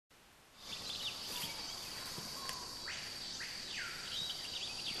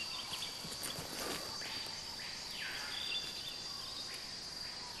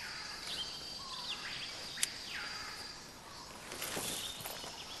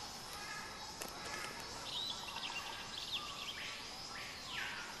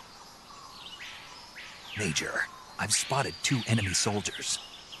Major, I've spotted 2 enemy soldiers.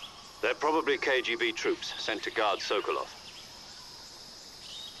 They're probably KGB troops sent to guard Sokolov.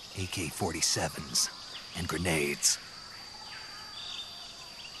 AK-47s and grenades.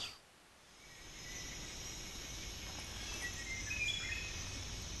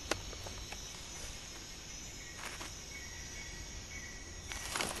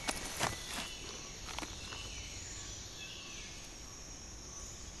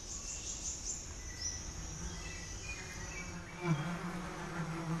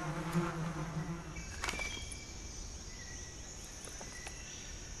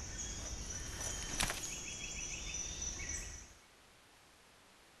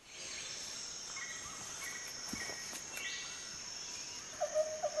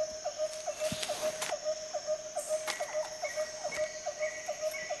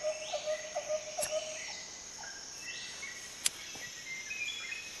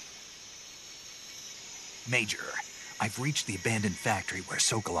 Major, I've reached the abandoned factory where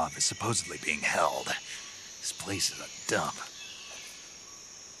Sokolov is supposedly being held. This place is a dump.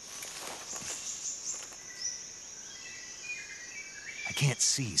 I can't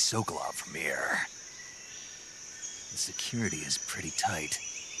see Sokolov from here. The security is pretty tight.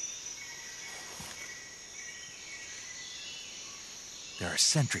 There are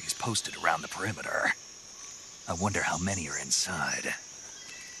sentries posted around the perimeter. I wonder how many are inside.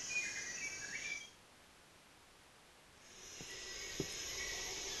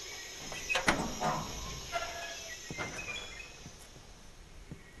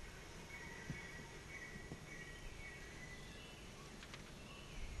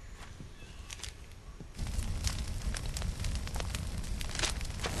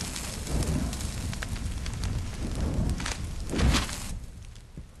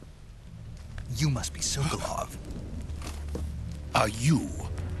 You must be Sokolov. Are you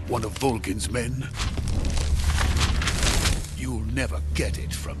one of Volgin's men? You'll never get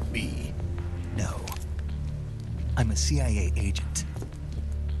it from me. No. I'm a CIA agent.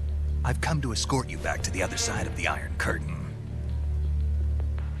 I've come to escort you back to the other side of the Iron Curtain.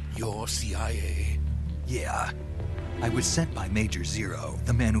 You're CIA? Yeah. I was sent by Major Zero,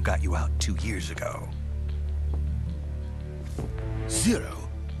 the man who got you out 2 years ago. Zero?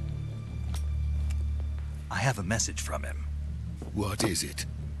 I have a message from him. What is it?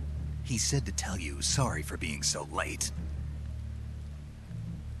 He said to tell you sorry for being so late.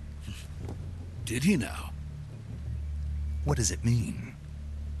 Did he now? What does it mean?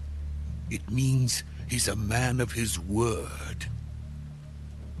 It means he's a man of his word.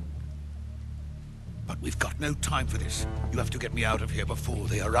 But we've got no time for this. You have to get me out of here before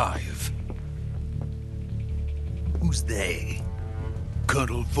they arrive. Who's they?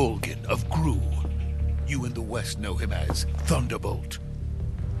 Colonel Volgin of GRU. You in the West know him as Thunderbolt.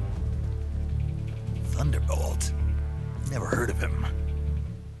 Thunderbolt? Never heard of him.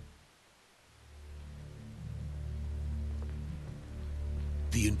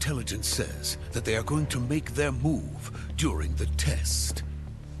 The intelligence says that they are going to make their move during the test.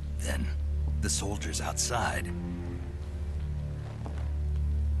 Then, the soldiers outside.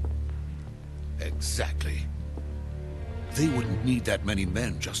 Exactly. They wouldn't need that many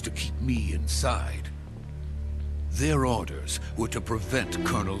men just to keep me inside. Their orders were to prevent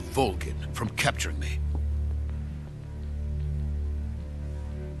Colonel Volgin from capturing me.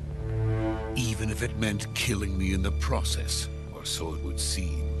 Even if it meant killing me in the process, or so it would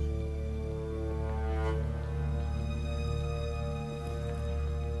seem.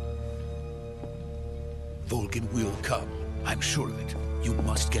 Volgin will come, I'm sure of it. You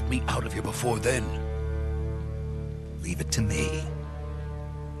must get me out of here before then. Leave it to me.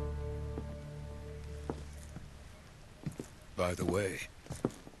 By the way,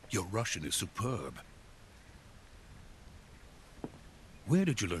 your Russian is superb. Where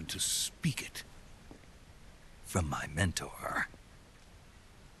did you learn to speak it? From my mentor.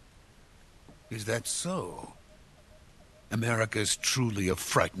 Is that so? America's truly a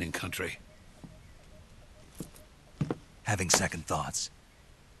frightening country. Having second thoughts?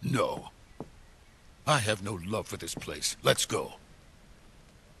 No. I have no love for this place. Let's go.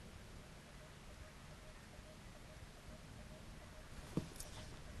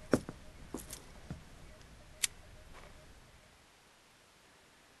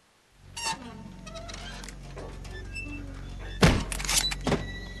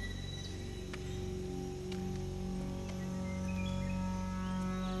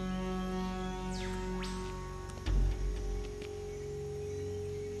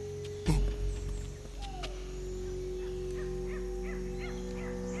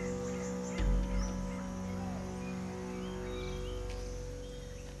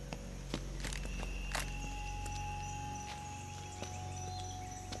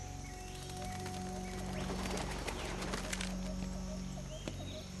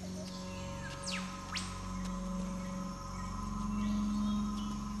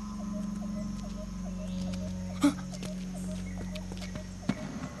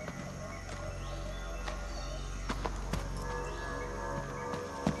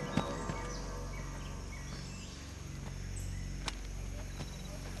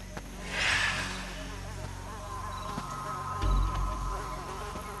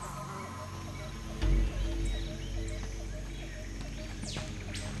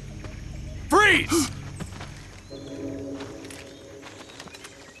 Freeze!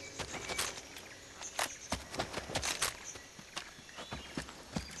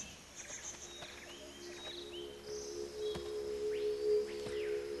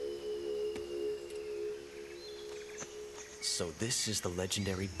 So this is the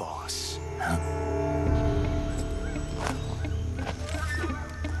legendary boss.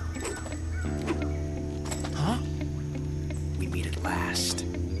 Huh? We meet at last.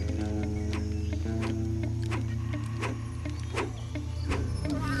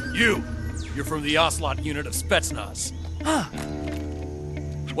 You're from the Ocelot unit of Spetsnaz. Huh.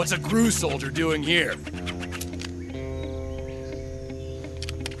 What's a GRU soldier doing here?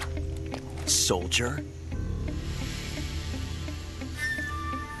 Soldier?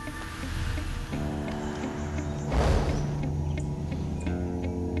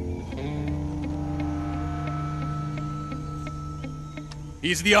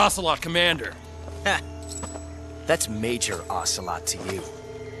 He's the Ocelot commander. Ha! That's Major Ocelot to you.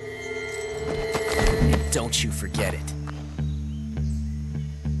 Don't you forget it.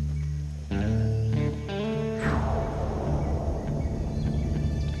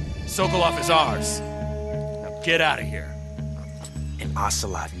 Sokolov is ours. Now get out of here. And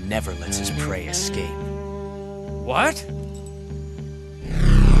Ocelot never lets his prey escape. What?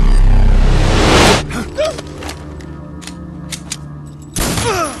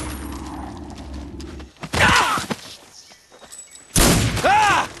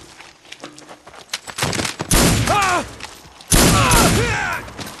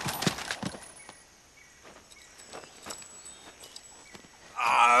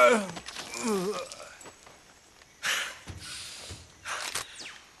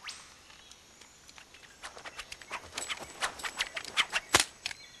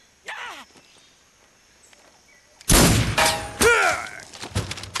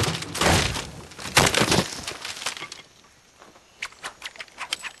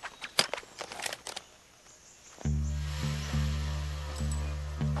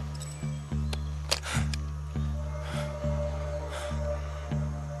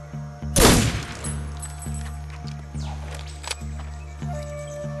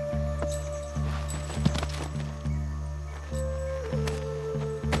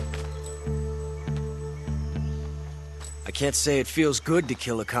 I can't say it feels good to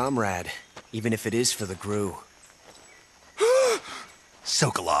kill a comrade, even if it is for the GRU.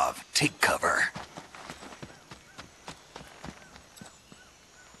 Sokolov, take cover.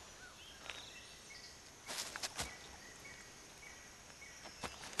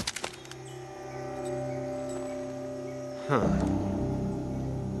 Huh.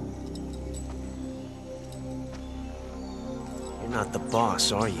 You're not the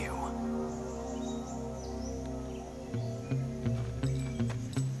boss, are you?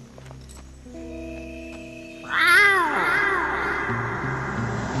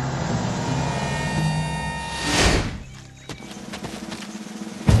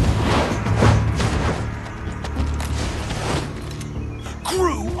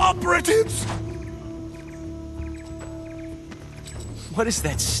 Operatives! What is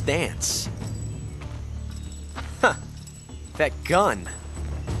that stance? Huh. That gun.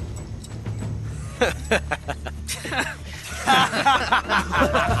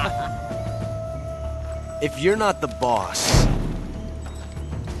 If you're not the boss,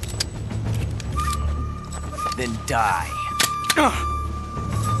 then die.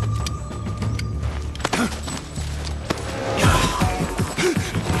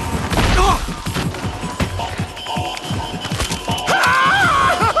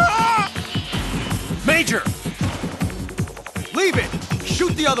 Major! Leave it!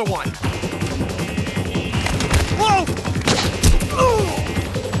 Shoot the other one! Whoa!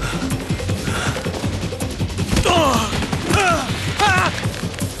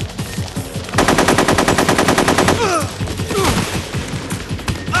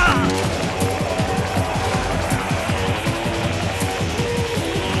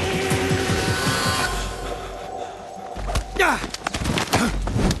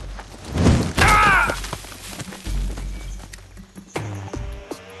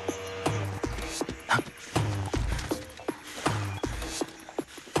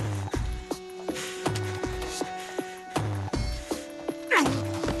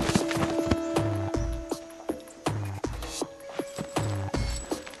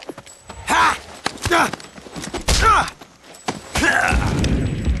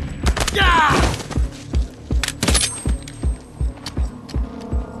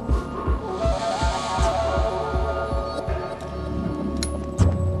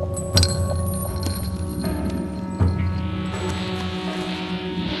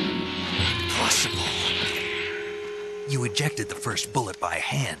 You ejected the first bullet by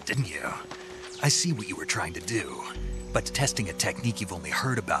hand, didn't you? I see what you were trying to do. But testing a technique you've only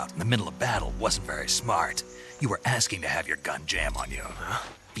heard about in the middle of battle wasn't very smart. You were asking to have your gun jam on you. Huh?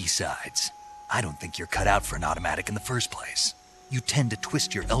 Besides, I don't think you're cut out for an automatic in the first place. You tend to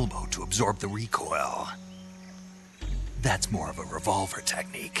twist your elbow to absorb the recoil. That's more of a revolver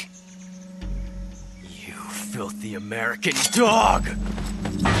technique. You filthy American dog!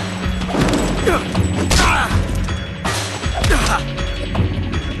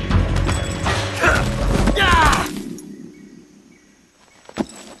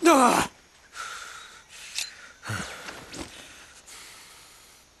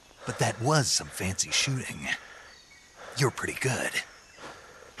 But that was some fancy shooting. You're pretty good.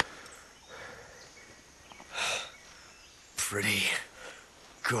 Pretty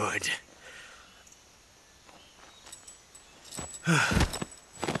good.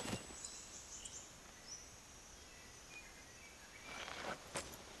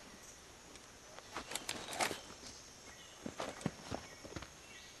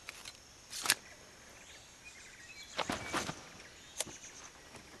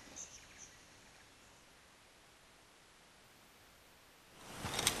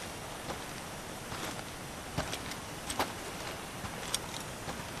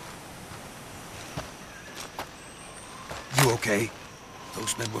 You okay?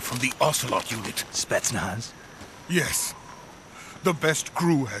 Those men were from the Ocelot unit. Spetsnaz? Yes. The best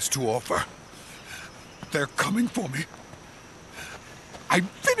crew has to offer. They're coming for me. I'm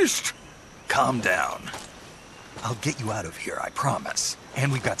finished! Calm down. I'll get you out of here, I promise.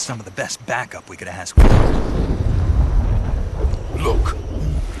 And we've got some of the best backup we could ask for. Look.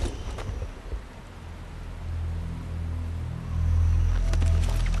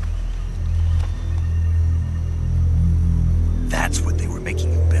 That's what they were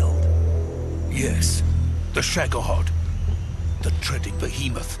making you build? Yes. The Shagohod. The treading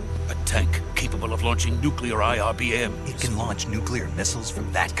behemoth. A tank capable of launching nuclear IRBMs. It can launch nuclear missiles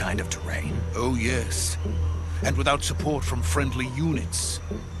from that kind of terrain? Oh, yes. And without support from friendly units.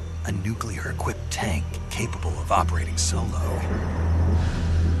 A nuclear-equipped tank capable of operating solo.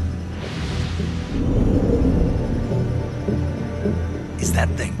 Is that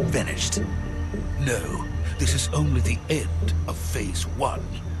thing finished? No. This is only the end of Phase 1.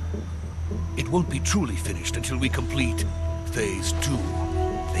 It won't be truly finished until we complete Phase 2.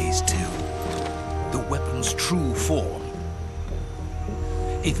 Phase 2? The weapon's true form.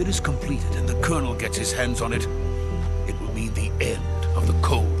 If it is completed and the Colonel gets his hands on it, it will mean the end of the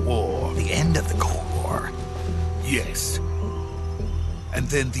Cold War. The end of the Cold War? Yes. And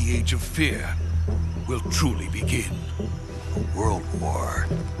then the Age of Fear will truly begin. A world war?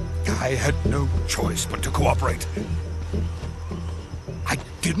 I had no choice but to cooperate. I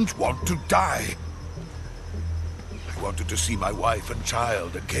didn't want to die. I wanted to see my wife and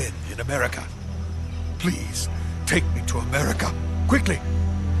child again in America. Please, take me to America, quickly.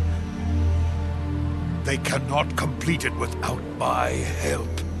 They cannot complete it without my help.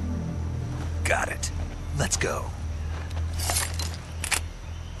 Got it. Let's go.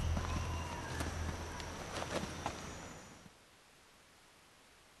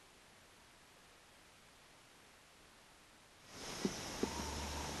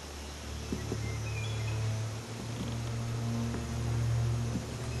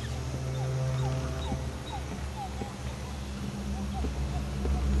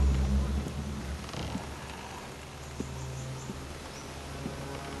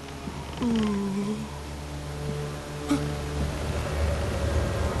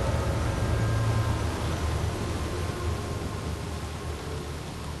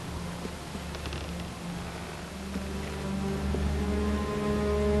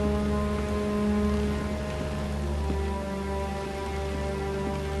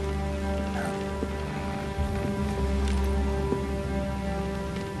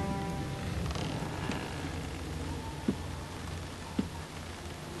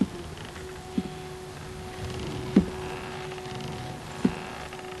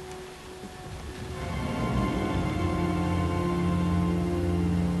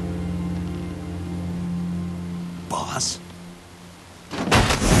 Boss?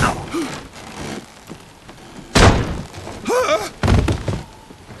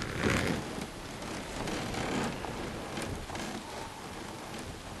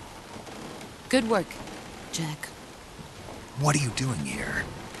 Good work, Jack. What are you doing here?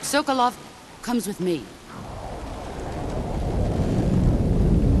 Sokolov comes with me.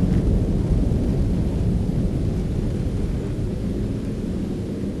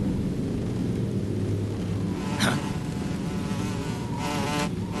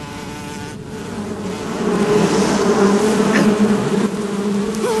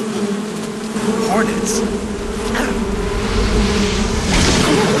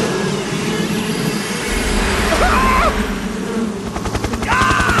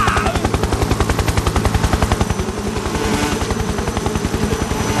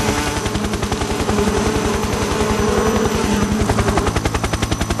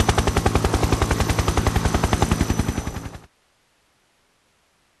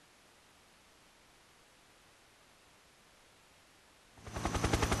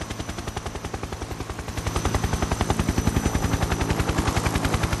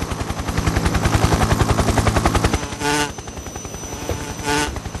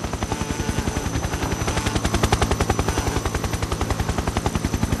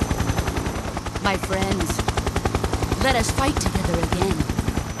 My friends, let us fight together again.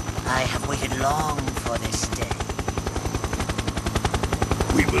 I have waited long for this day.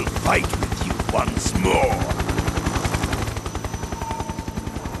 We will fight with you once more.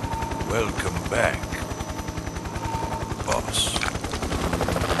 Welcome back, boss.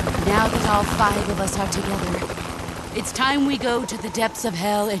 Now that all 5 of us are together, it's time we go to the depths of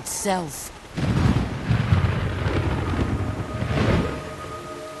hell itself.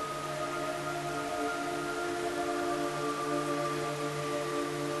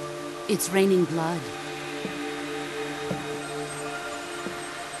 It's raining blood.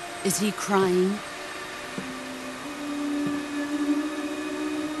 Is he crying?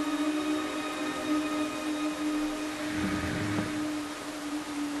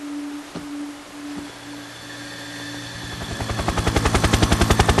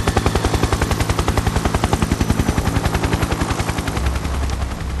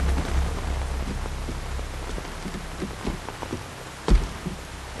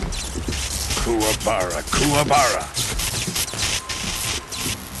 Kuwabara, Kuwabara.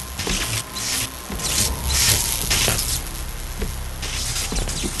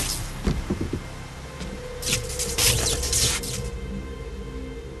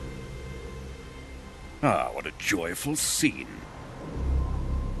 Ah, what a joyful scene.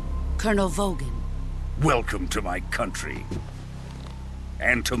 Colonel Vogan. Welcome to my country.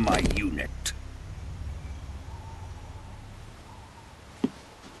 And to my unit.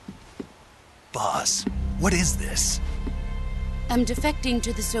 Boss, what is this? I'm defecting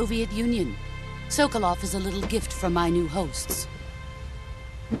to the Soviet Union. Sokolov is a little gift from my new hosts.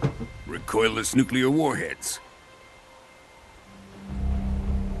 Recoilless nuclear warheads.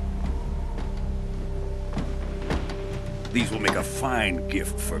 These will make a fine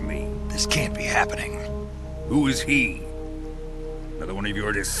gift for me. This can't be happening. Who is he? Another one of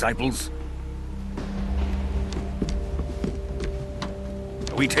your disciples?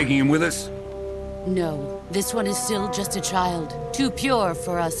 Are we taking him with us? No, this one is still just a child. Too pure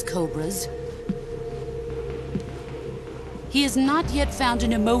for us Cobras. He has not yet found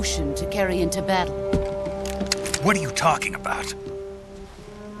an emotion to carry into battle. What are you talking about?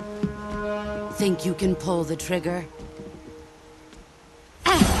 Think you can pull the trigger?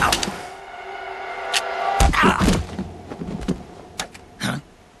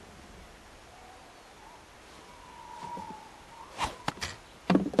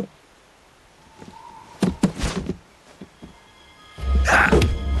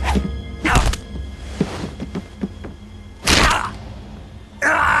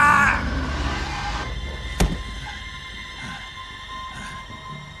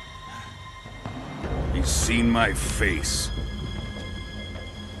 He's seen my face.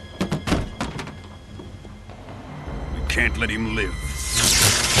 We can't let him live.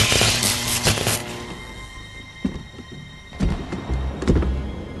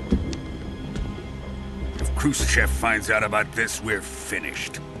 If Khrushchev finds out about this, we're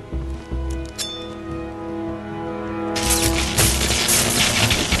finished.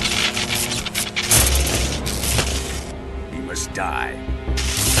 He must die.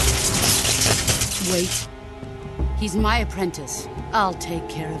 Wait. He's my apprentice. I'll take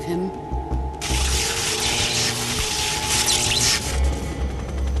care of him.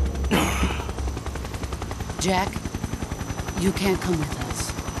 Jack, you can't come with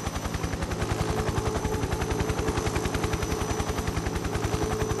us.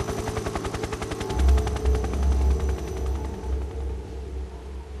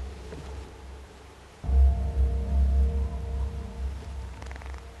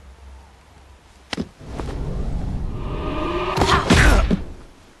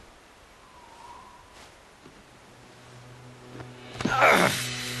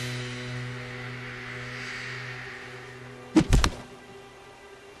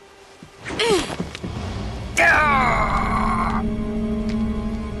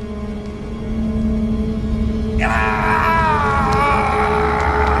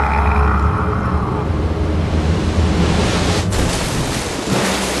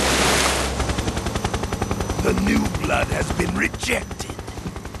 The new blood has been rejected.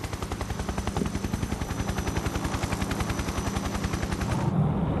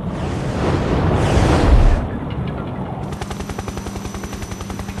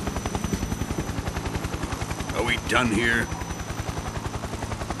 Are we done here?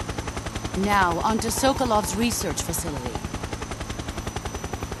 Now, onto Sokolov's research facility.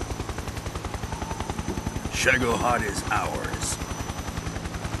 Shagohod is ours.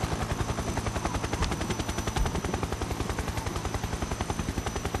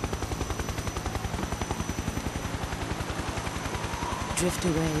 Drift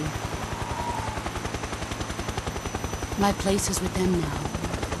away. My place is with them now.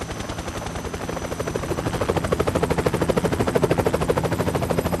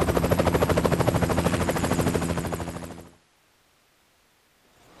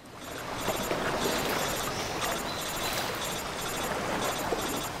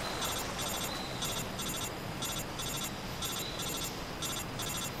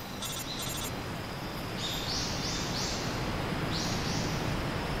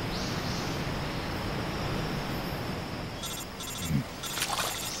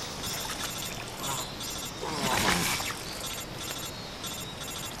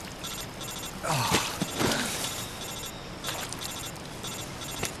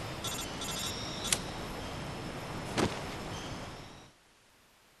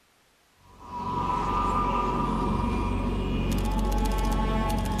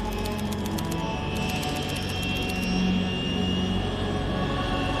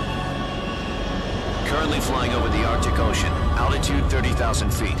 Currently flying over the Arctic Ocean, altitude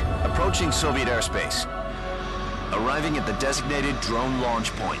 30,000 feet, approaching Soviet airspace. Arriving at the designated drone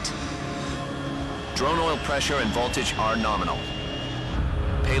launch point. Drone oil pressure and voltage are nominal.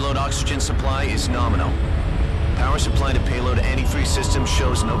 Payload oxygen supply is nominal. Power supply to payload antifreeze system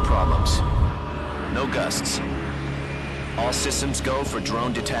shows no problems. No gusts. All systems go for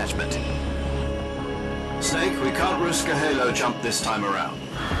drone detachment. Snake, we can't risk a halo jump this time around.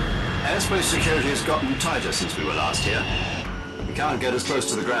 Airspace security has gotten tighter since we were last here. We can't get as close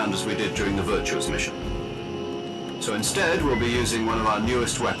to the ground as we did during the Virtuous mission. So instead, we'll be using one of our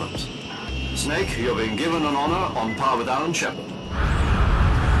newest weapons. Snake, you're being given an honor on par with Alan Shepard.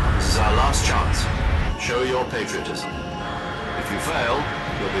 This is our last chance. Show your patriotism. If you fail,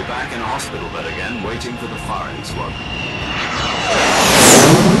 you'll be back in a hospital bed again, waiting for the firing squad.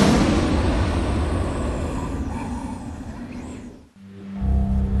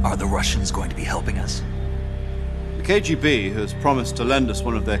 Are the Russians going to be helping us? The KGB has promised to lend us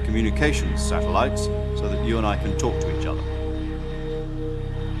one of their communications satellites so that you and I can talk to each other.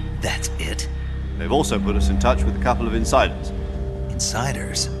 That's it? They've also put us in touch with a couple of insiders.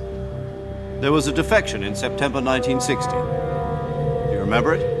 Insiders? There was a defection in September 1960. Do you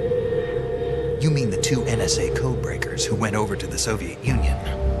remember it? You mean the two NSA codebreakers who went over to the Soviet Union?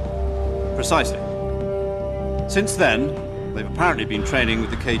 Precisely. Since then, they've apparently been training with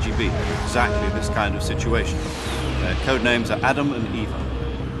the KGB for exactly this kind of situation. Their code names are Adam and Eva.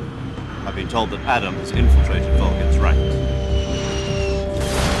 I've been told that Adam has infiltrated Volgin's ranks.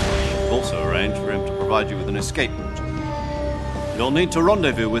 We've also arranged for him to provide you with an escape route. You'll need to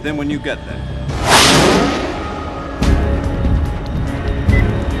rendezvous with him when you get there.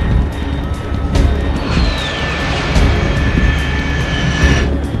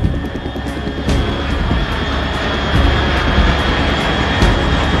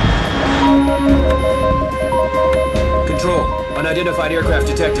 Unidentified aircraft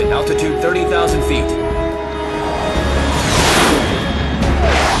detected. Altitude 30,000 feet.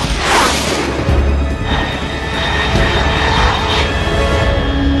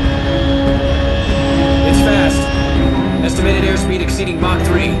 It's fast. Estimated airspeed exceeding Mach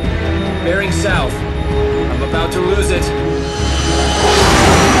 3. Bearing south. I'm about to lose it.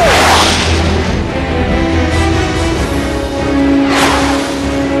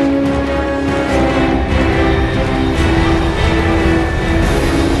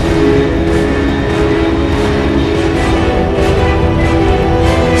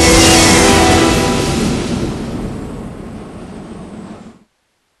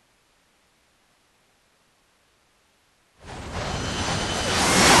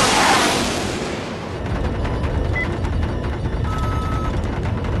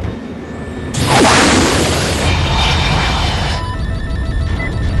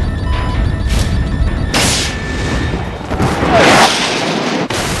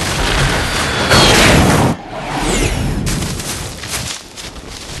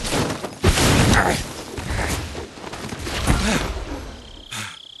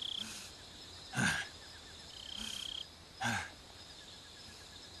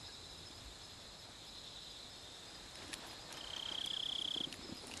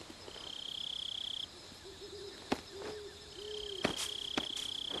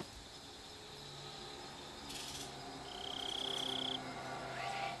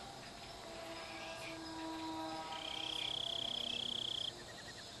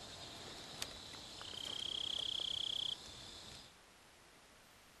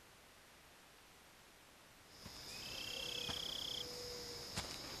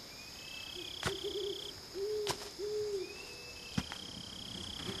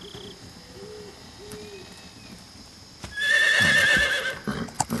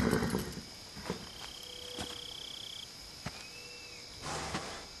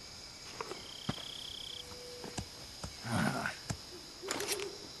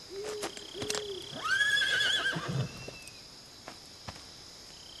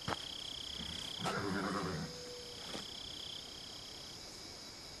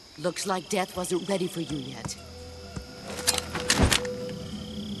 Looks like death wasn't ready for you yet.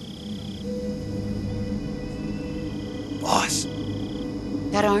 Boss.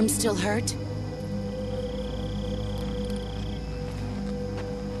 That arm still hurt?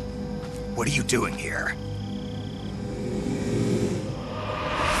 What are you doing here?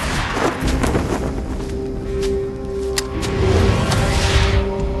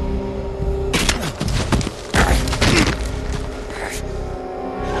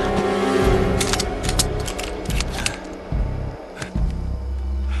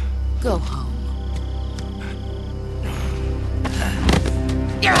 Go home.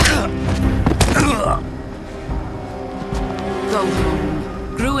 Go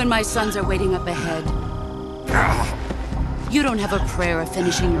home. Gru and my sons are waiting up ahead. You don't have a prayer of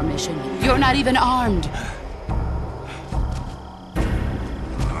finishing your mission. You're not even armed.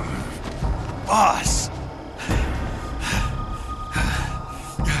 Boss!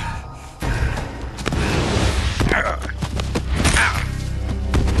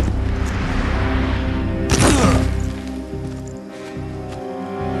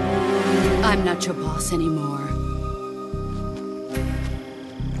 I'm not your boss anymore.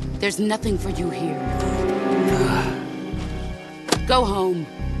 There's nothing for you here. Go home.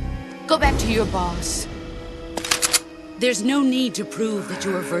 Go back to your boss. There's no need to prove that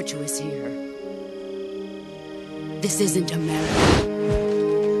you are virtuous here. This isn't America.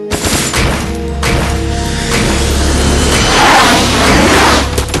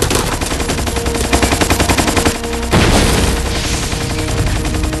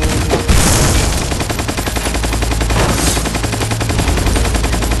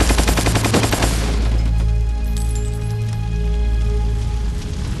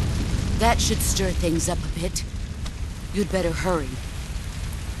 That should stir things up a bit. You'd better hurry.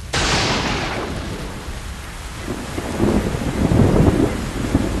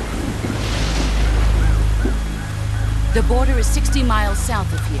 The border is 60 miles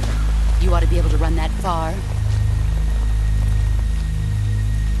south of here. You ought to be able to run that far.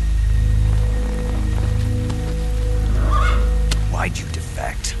 Why'd you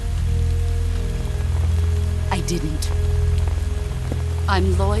defect? I didn't.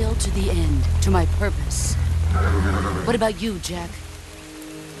 I'm loyal to the end, to my purpose. What about you, Jack?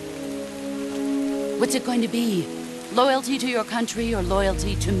 What's it going to be? Loyalty to your country or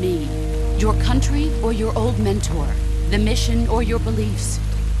loyalty to me? Your country or your old mentor? The mission or your beliefs?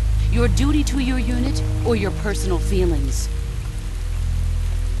 Your duty to your unit or your personal feelings?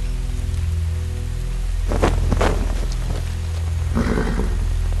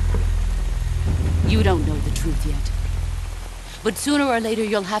 You don't know the truth yet. But sooner or later,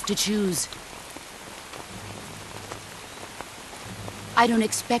 you'll have to choose. I don't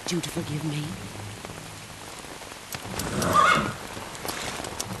expect you to forgive me.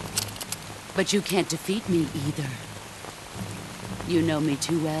 But you can't defeat me either. You know me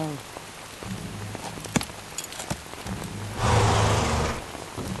too well.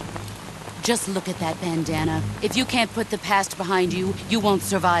 Just look at that bandana. If you can't put the past behind you, you won't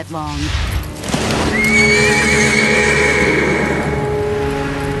survive long.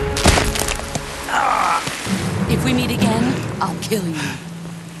 If we meet again, I'll kill you.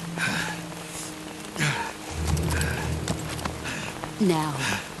 Now,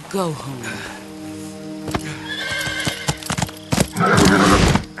 go home.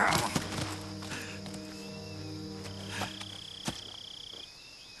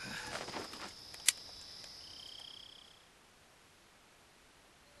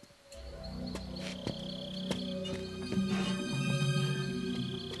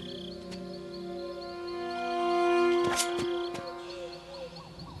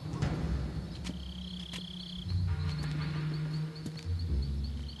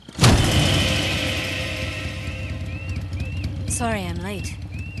 Sorry I'm late.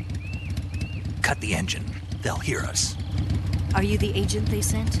 Cut the engine. They'll hear us. Are you the agent they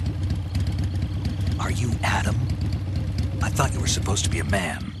sent? Are you Adam? I thought you were supposed to be a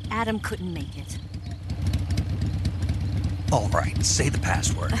man. Adam couldn't make it. All right, say the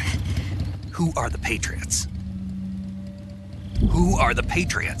password. Who are the Patriots? Who are the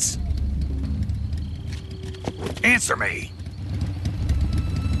Patriots? Answer me!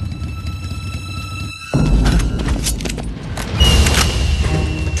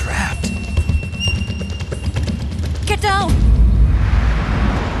 Trapped. Get down!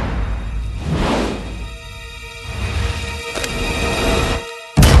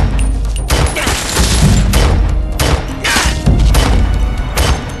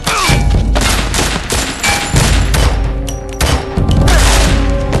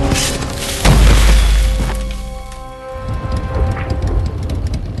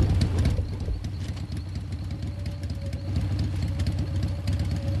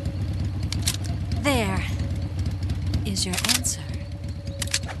 is your answer?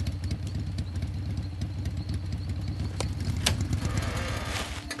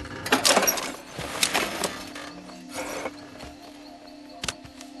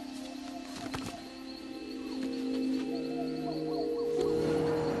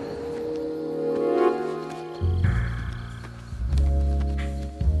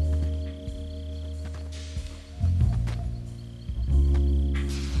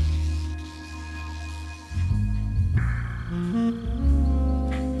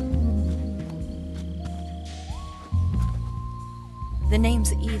 The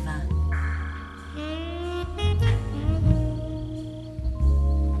name's Eva.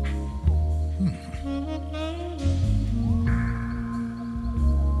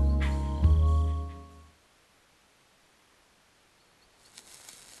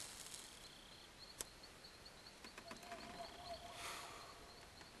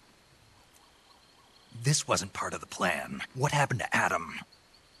 This wasn't part of the plan. What happened to Adam?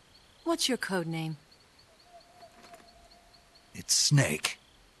 What's your code name? It's Snake.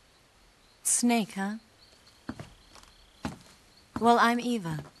 Snake, huh? Well, I'm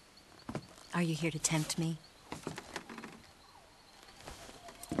Eva. Are you here to tempt me?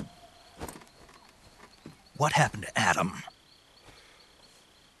 What happened to Adam?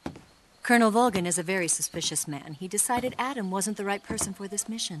 Colonel Volgin is a very suspicious man. He decided Adam wasn't the right person for this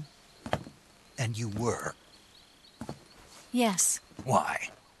mission. And you were? Yes. Why?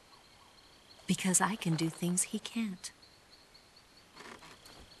 Because I can do things he can't.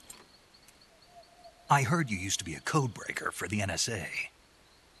 I heard you used to be a codebreaker for the NSA.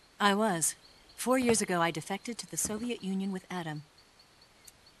 I was. 4 years ago, I defected to the Soviet Union with Adam.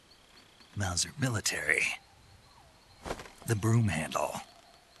 Mauser military. The broom handle.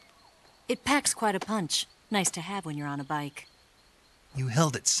 It packs quite a punch. Nice to have when you're on a bike. You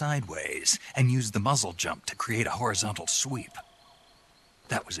held it sideways and used the muzzle jump to create a horizontal sweep.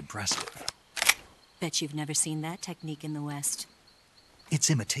 That was impressive. Bet you've never seen that technique in the West. It's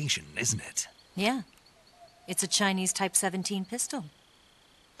imitation, isn't it? Yeah. It's a Chinese Type 17 pistol.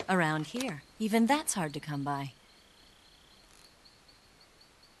 Around here, even that's hard to come by.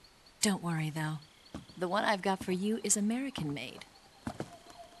 Don't worry, though. The one I've got for you is American-made.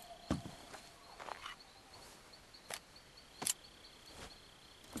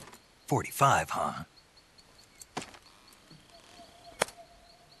 .45, huh?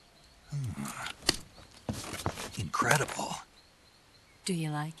 Incredible. Do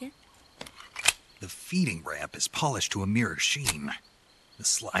you like it? The feeding ramp is polished to a mirror sheen. The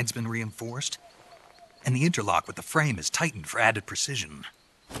slide's been reinforced, and the interlock with the frame is tightened for added precision.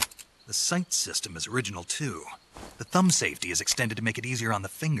 The sight system is original too. The thumb safety is extended to make it easier on the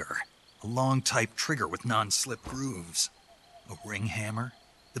finger. A long type trigger with non-slip grooves. A ring hammer.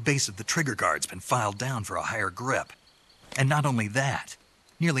 The base of the trigger guard's been filed down for a higher grip. And not only that,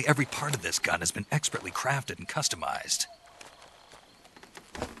 nearly every part of this gun has been expertly crafted and customized.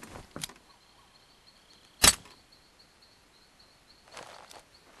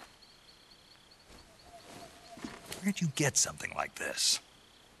 Where'd you get something like this?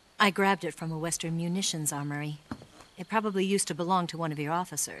 I grabbed it from a Western munitions armory. It probably used to belong to one of your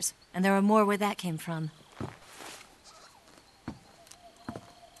officers, and there are more where that came from.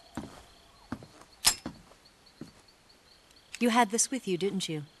 You had this with you, didn't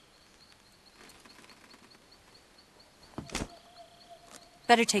you?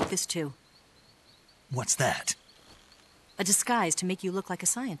 Better take this too. What's that? A disguise to make you look like a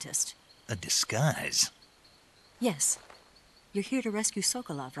scientist. A disguise? Yes. You're here to rescue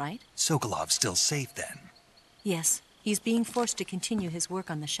Sokolov, right? Sokolov's still safe then? Yes. He's being forced to continue his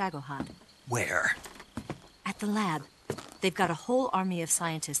work on the Shagohod. Where? At the lab. They've got a whole army of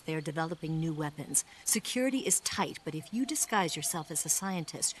scientists there developing new weapons. Security is tight, but if you disguise yourself as a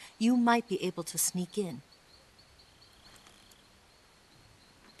scientist, you might be able to sneak in.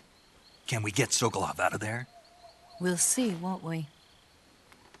 Can we get Sokolov out of there? We'll see, won't we?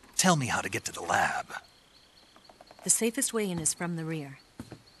 Tell me how to get to the lab. The safest way in is from the rear.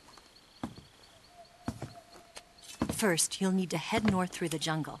 First, you'll need to head north through the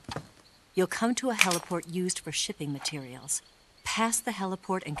jungle. You'll come to a heliport used for shipping materials. Pass the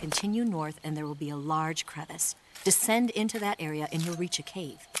heliport and continue north, and there will be a large crevice. Descend into that area, and you'll reach a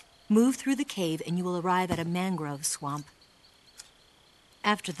cave. Move through the cave, and you will arrive at a mangrove swamp.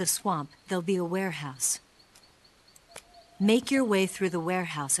 After the swamp, there'll be a warehouse. Make your way through the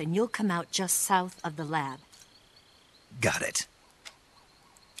warehouse, and you'll come out just south of the lab. Got it.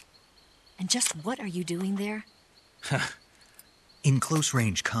 And just what are you doing there? In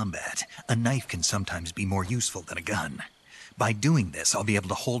close-range combat, a knife can sometimes be more useful than a gun. By doing this, I'll be able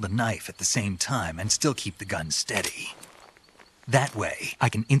to hold a knife at the same time and still keep the gun steady. That way, I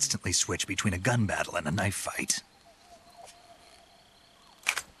can instantly switch between a gun battle and a knife fight.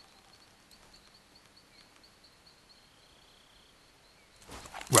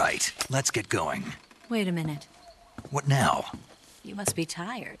 Right, let's get going. Wait a minute. What now? You must be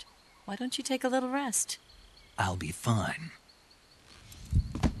tired. Why don't you take a little rest? I'll be fine.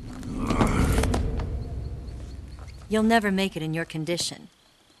 You'll never make it in your condition.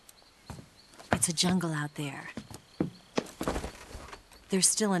 It's a jungle out there. There's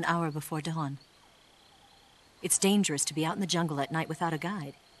still an hour before dawn. It's dangerous to be out in the jungle at night without a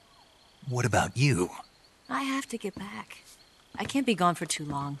guide. What about you? I have to get back. I can't be gone for too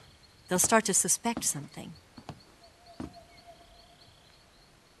long. They'll start to suspect something.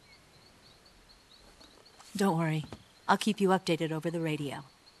 Don't worry. I'll keep you updated over the radio.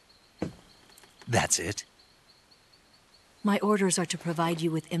 That's it? My orders are to provide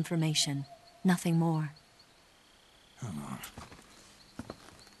you with information, nothing more.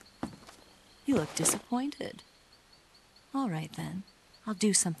 You look disappointed. All right, then. I'll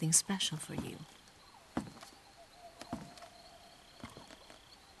do something special for you.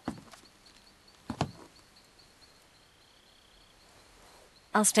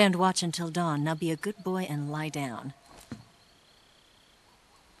 I'll stand watch until dawn. Now be a good boy and lie down.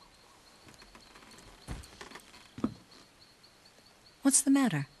 What's the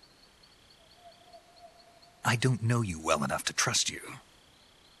matter? I don't know you well enough to trust you.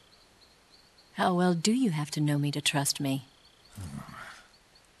 How well do you have to know me to trust me?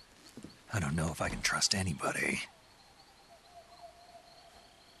 I don't know if I can trust anybody.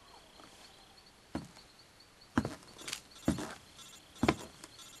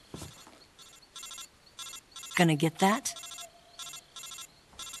 Gonna get that?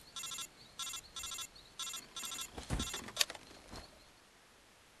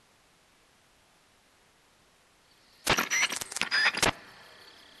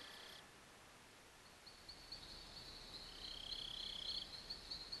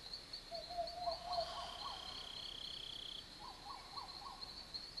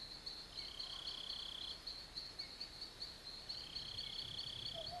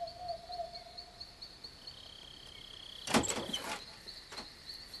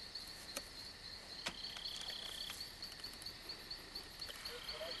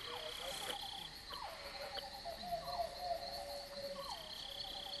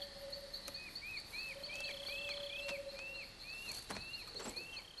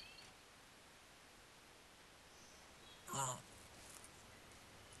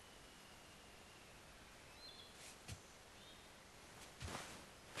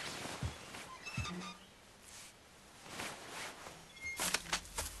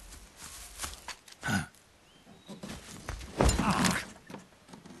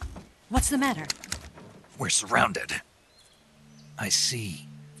 What's the matter? We're surrounded. I see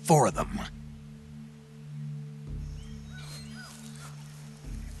 4 of them.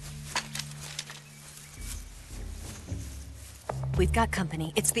 We've got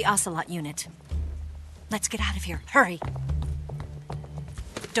company. It's the Ocelot unit. Let's get out of here. Hurry!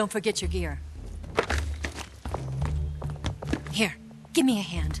 Don't forget your gear. Here, give me a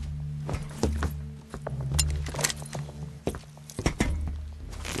hand.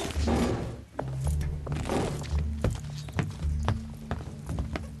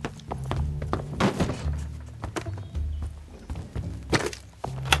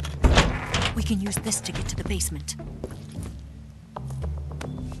 We can use this to get to the basement.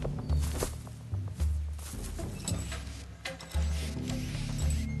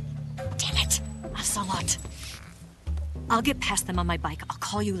 Damn it! Ocelot! I'll get past them on my bike. I'll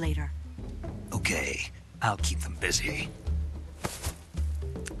call you later. Okay, I'll keep them busy.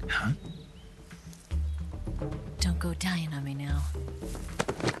 Huh? Don't go dying on me now.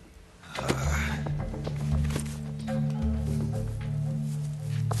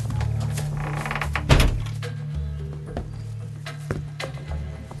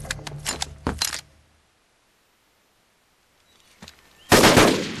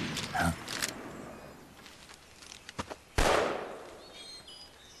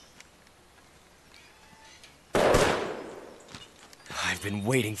 I've been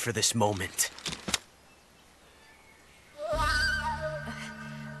waiting for this moment.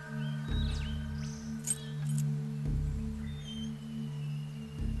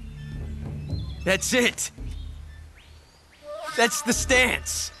 That's it! That's the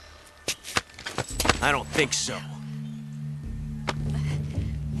stance! I don't think so.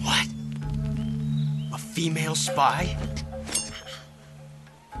 What? A female spy?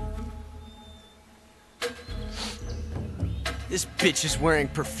 This bitch is wearing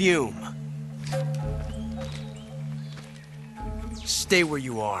perfume. Stay where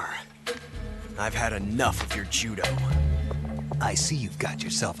you are. I've had enough of your judo. I see you've got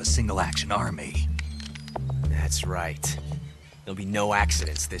yourself a single-action army. That's right. There'll be no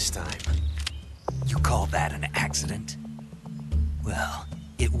accidents this time. You call that an accident? Well,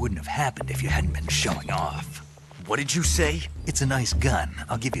 it wouldn't have happened if you hadn't been showing off. What did you say? It's a nice gun,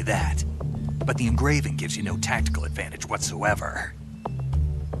 I'll give you that. But the engraving gives you no tactical advantage whatsoever.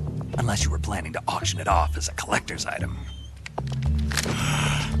 Unless you were planning to auction it off as a collector's item.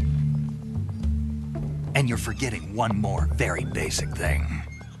 And you're forgetting one more very basic thing.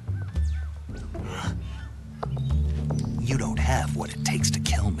 You don't have what it takes to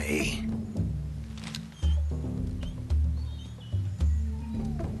kill me.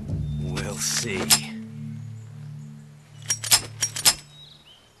 We'll see.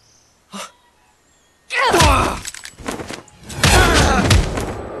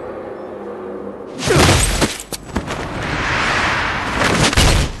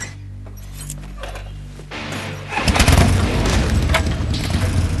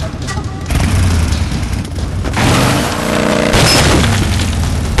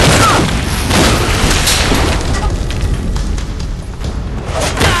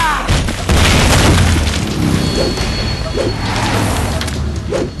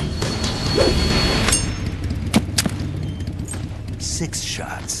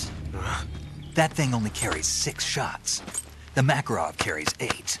 That thing only carries 6 shots. The Makarov carries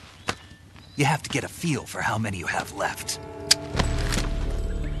 8. You have to get a feel for how many you have left.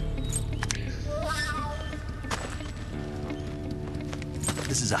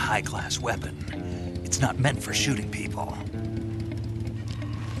 This is a high-class weapon. It's not meant for shooting people.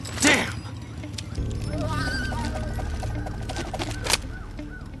 Damn!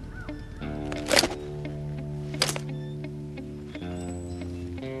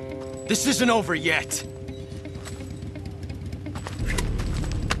 This isn't over yet.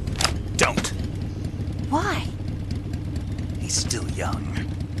 Don't. Why? He's still young.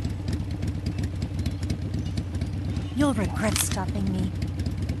 You'll regret stopping me.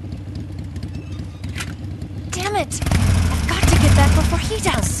 Damn it! I've got to get back before he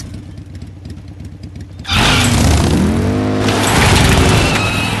does.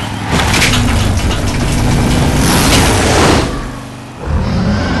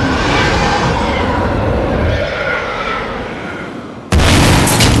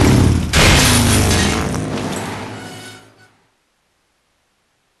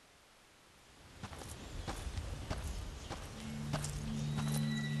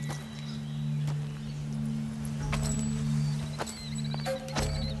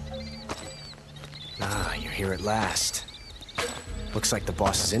 Here at last. Looks like the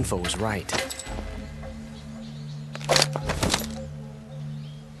boss's info was right.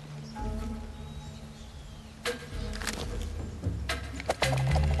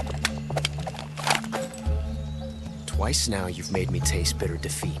 Twice now you've made me taste bitter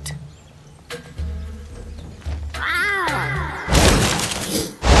defeat.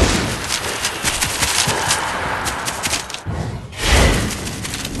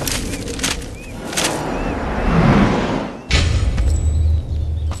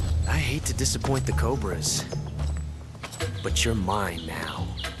 Disappoint the Cobras, but you're mine now.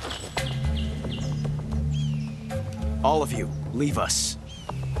 All of you, leave us.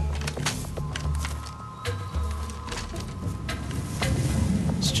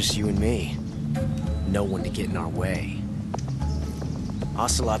 It's just you and me. No one to get in our way.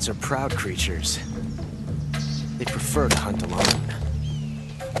 Ocelots are proud creatures. They prefer to hunt alone.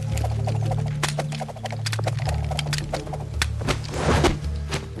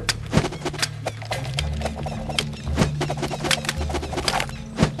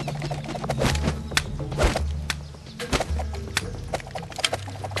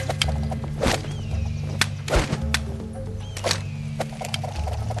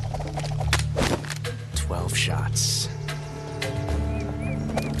 Shots.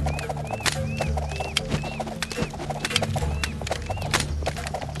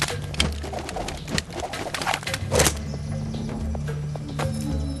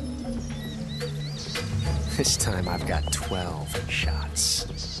 This time I've got 12 shots.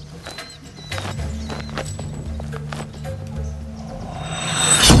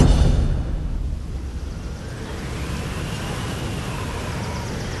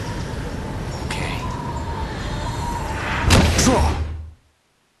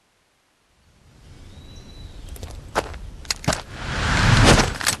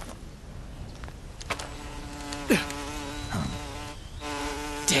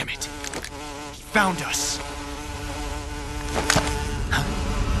 Damn it. He found us.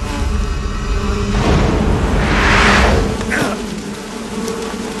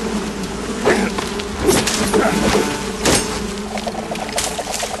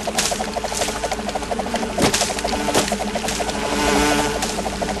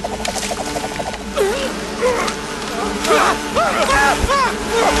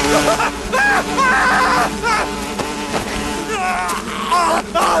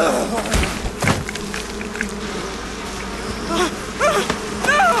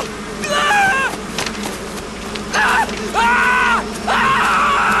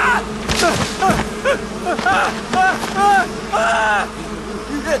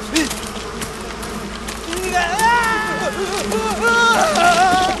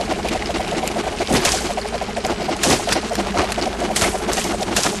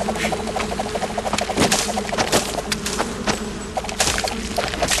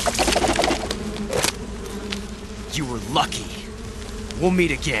 You were lucky. We'll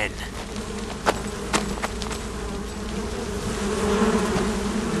meet again.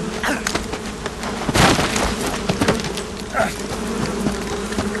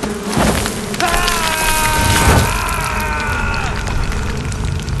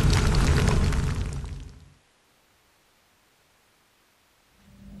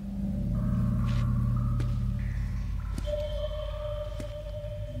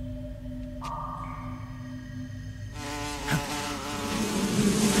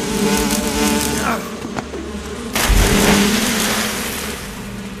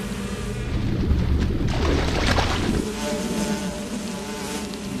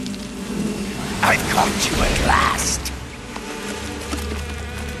 I caught you at last.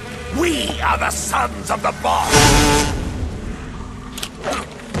 We are the sons of the boss.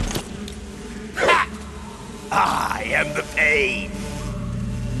 I am the pain.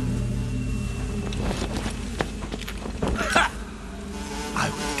 I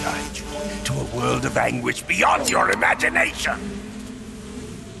will guide you to a world of anguish beyond your imagination.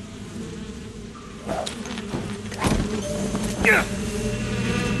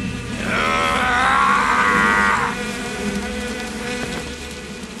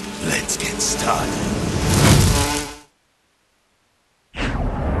 Let's get started.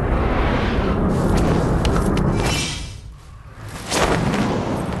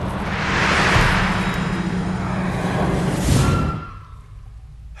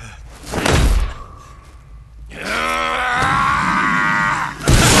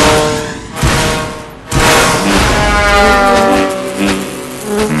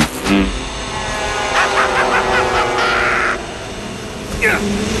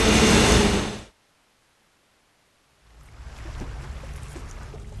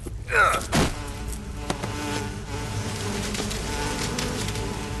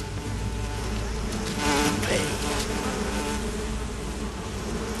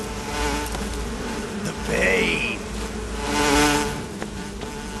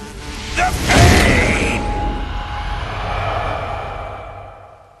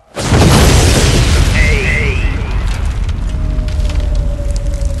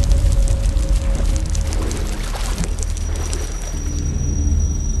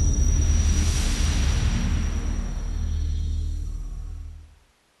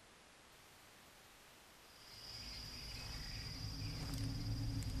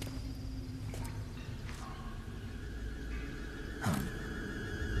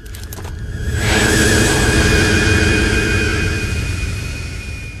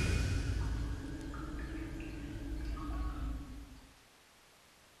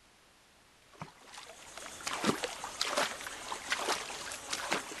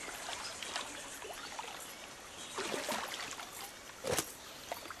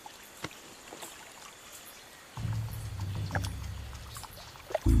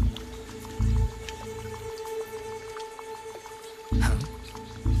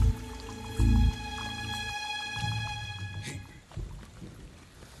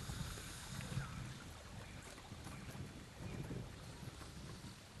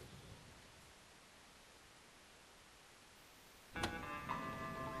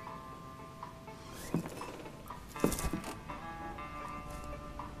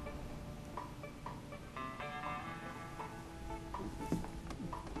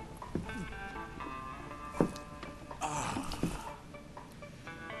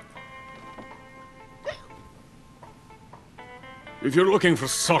 If you're looking for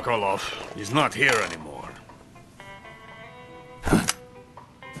Sokolov, he's not here anymore.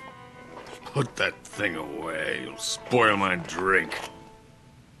 Put that thing away. You'll spoil my drink.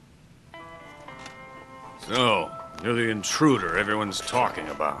 So, you're the intruder everyone's talking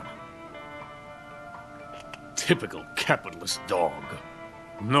about. Typical capitalist dog.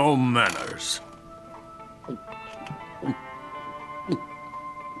 No manners.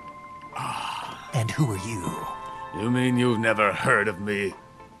 And who are you? You mean you've never heard of me?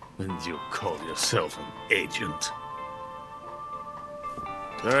 And you call yourself an agent?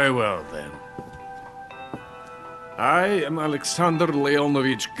 Very well, then. I am Alexander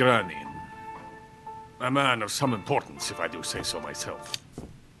Leonovich Granin. A man of some importance, if I do say so myself.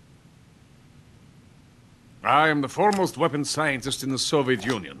 I am the foremost weapons scientist in the Soviet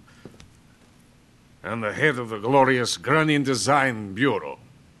Union, and the head of the glorious Granin Design Bureau.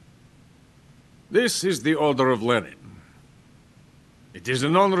 This is the Order of Lenin. It is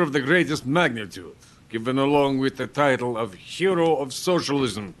an honor of the greatest magnitude, given along with the title of Hero of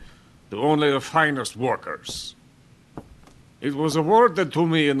Socialism to only the finest workers. It was awarded to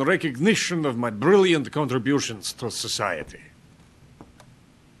me in recognition of my brilliant contributions to society.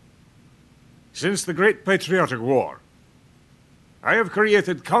 Since the Great Patriotic War, I have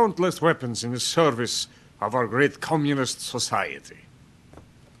created countless weapons in the service of our great communist society.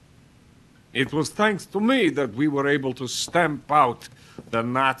 It was thanks to me that we were able to stamp out the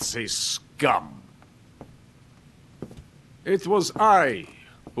Nazi scum. It was I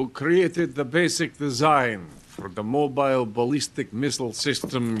who created the basic design for the mobile ballistic missile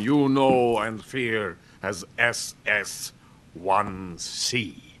system you know and fear as SS-1C.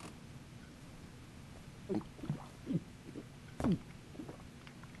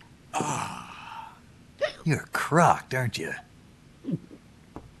 You're crocked, aren't you?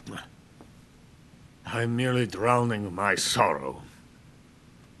 I'm merely drowning my sorrow.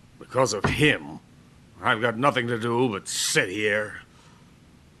 Because of him, I've got nothing to do but sit here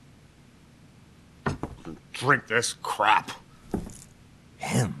and drink this crap.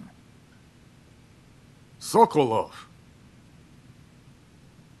 Him? Sokolov.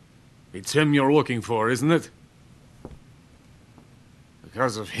 It's him you're looking for, isn't it?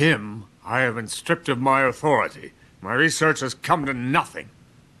 Because of him, I have been stripped of my authority. My research has come to nothing.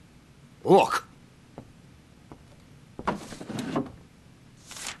 Look.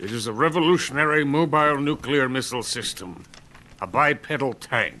 It is a revolutionary mobile nuclear missile system. A bipedal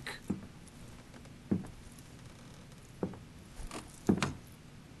tank.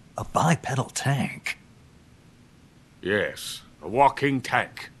 A bipedal tank? Yes, a walking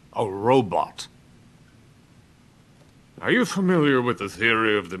tank. A robot. Are you familiar with the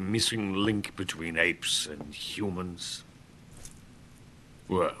theory of the missing link between apes and humans?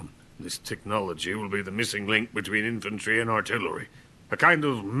 Well, this technology will be the missing link between infantry and artillery. A kind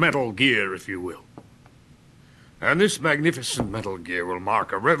of Metal Gear, if you will. And this magnificent Metal Gear will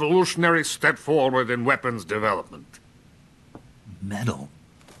mark a revolutionary step forward in weapons development. Metal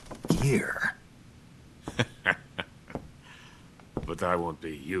Gear? But I won't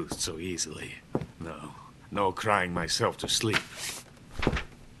be used so easily. No crying myself to sleep.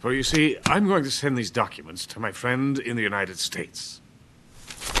 For you see, I'm going to send these documents to my friend in the United States.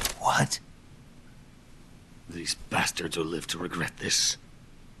 What? These bastards will live to regret this.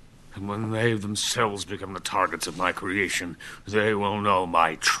 And when they themselves become the targets of my creation, they will know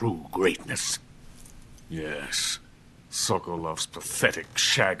my true greatness. Yes, Sokolov's pathetic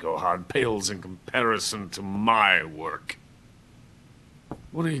Shagohod pales in comparison to my work.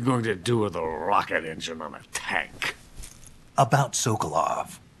 What are you going to do with a rocket engine on a tank? About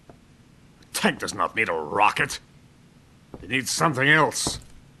Sokolov. A tank does not need a rocket. It needs something else.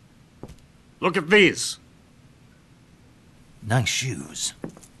 Look at these. Nice shoes.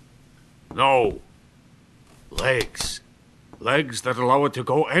 No. Legs. Legs that allow it to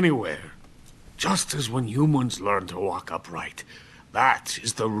go anywhere. Just as when humans learn to walk upright. That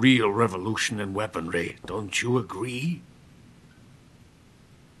is the real revolution in weaponry. Don't you agree?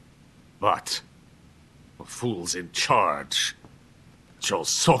 But the fool's in charge. Joe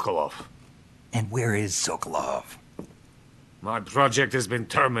Sokolov. And where is Sokolov? My project has been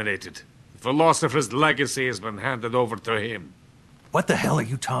terminated. The philosopher's legacy has been handed over to him. What the hell are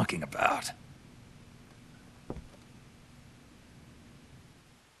you talking about?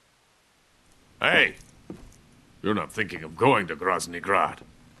 Hey! You're not thinking of going to Grozny Grad.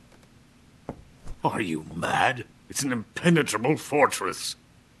 Are you mad? It's an impenetrable fortress.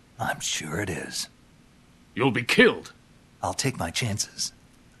 I'm sure it is. You'll be killed. I'll take my chances.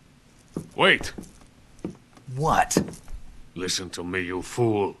 Wait. What? Listen to me, you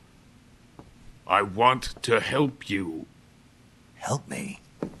fool. I want to help you. Help me?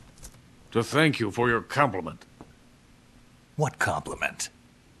 To thank you for your compliment. What compliment?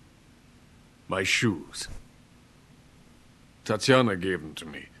 My shoes. Tatiana gave them to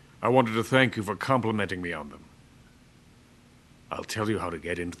me. I wanted to thank you for complimenting me on them. I'll tell you how to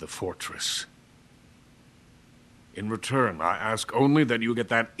get into the fortress. In return, I ask only that you get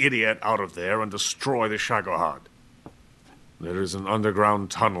that idiot out of there and destroy the Shagohod. There is an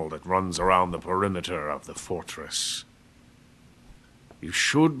underground tunnel that runs around the perimeter of the fortress. You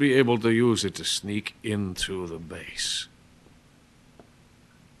should be able to use it to sneak into the base.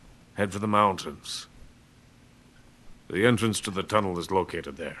 Head for the mountains. The entrance to the tunnel is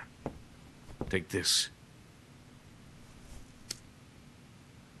located there. Take this.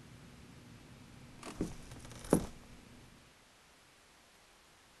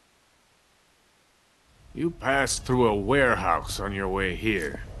 You passed through a warehouse on your way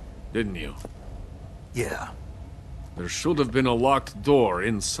here, didn't you? Yeah. There should have been a locked door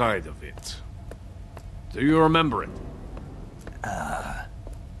inside of it. Do you remember it?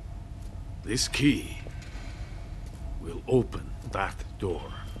 This key will open that door.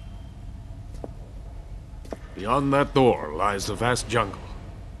 Beyond that door lies a vast jungle.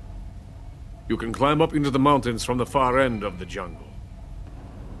 You can climb up into the mountains from the far end of the jungle.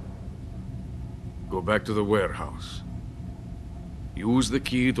 Go back to the warehouse. Use the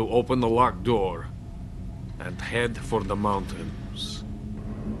key to open the locked door and head for the mountains.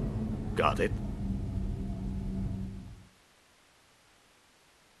 Got it?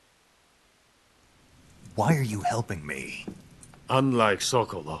 Why are you helping me? Unlike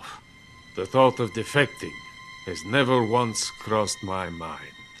Sokolov, the thought of defecting has never once crossed my mind.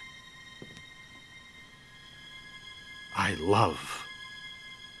 I love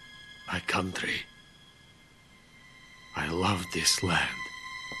my country. I love this land.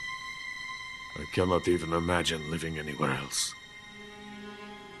 I cannot even imagine living anywhere else.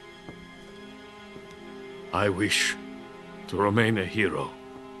 I wish to remain a hero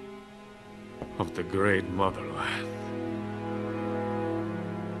of the great motherland.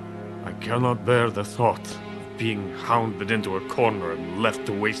 I cannot bear the thought of being hounded into a corner and left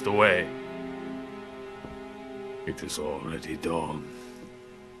to waste away. It is already dawn.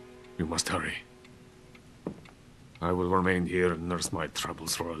 You must hurry. I will remain here and nurse my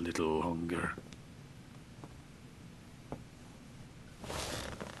troubles for a little longer.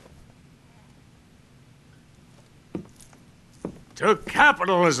 To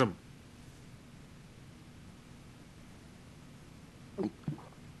capitalism!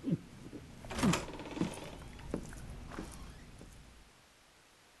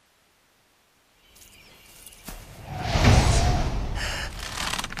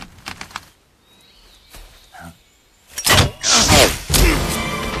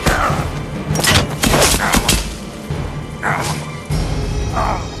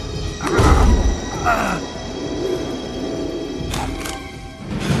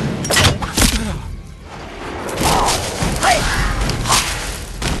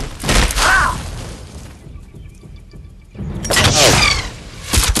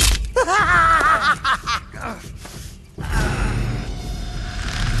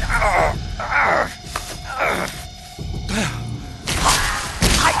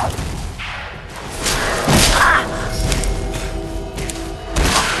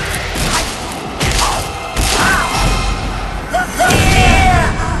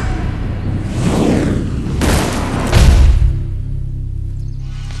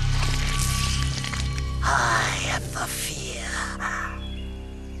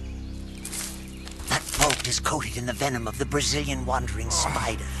 Venom of the Brazilian wandering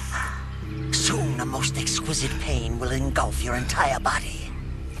spider. Soon a most exquisite pain will engulf your entire body.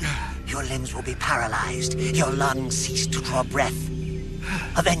 Your limbs will be paralyzed, your lungs cease to draw breath.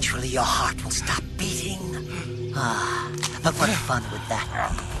 Eventually your heart will stop beating. But what fun would that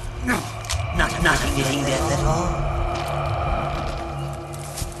be? Not feeling death at all.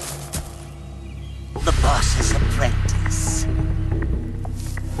 The boss's apprentice.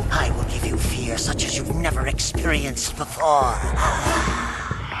 I will give you fear such as you've never experienced before.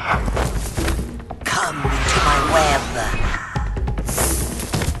 Come into my web.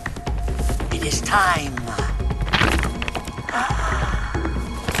 It is time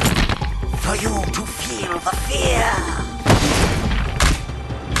for you to feel the fear.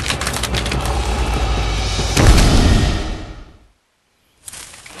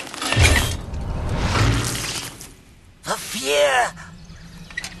 The fear!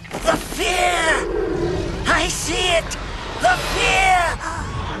 The fear! I see it! The fear!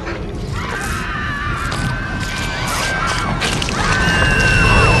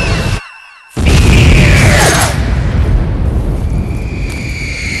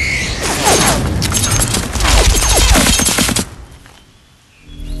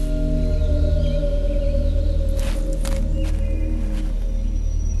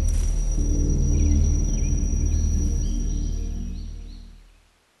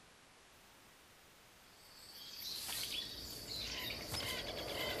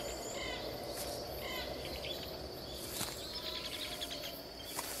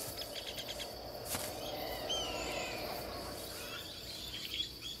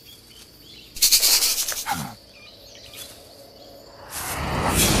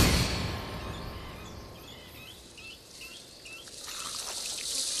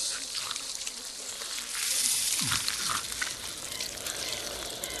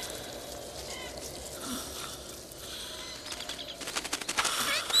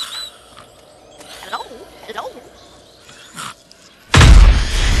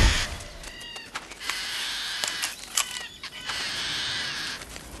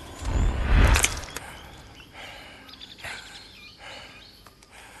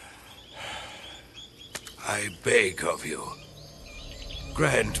 I beg of you,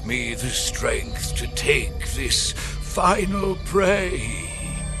 grant me the strength to take this final prey.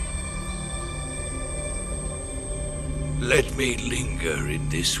 Let me linger in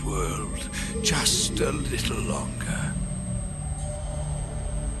this world just a little longer.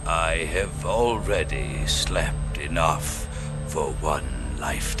 I have already slept enough for one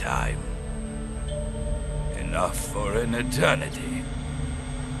lifetime. Enough for an eternity.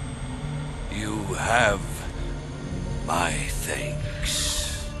 You have my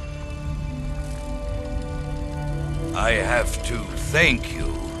thanks. I have to thank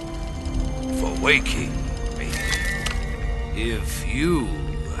you for waking me. If you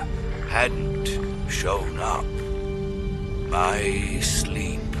hadn't shown up, my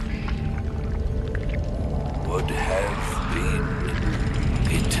sleep would have been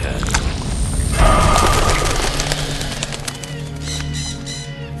eternal.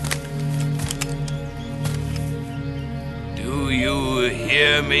 Do you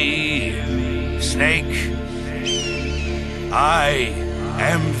hear me, Snake? I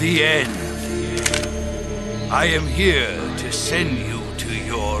am the end. I am here to send you to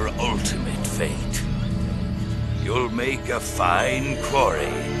your ultimate fate. You'll make a fine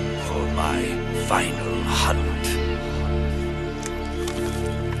quarry for my final hunt.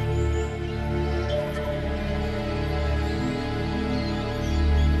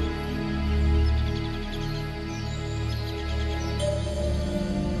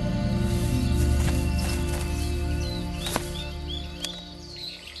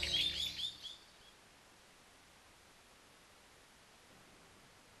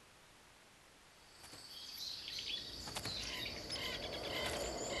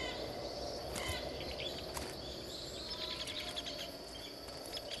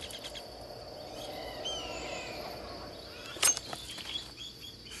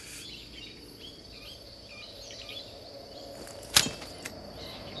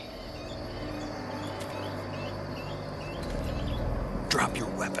 Drop your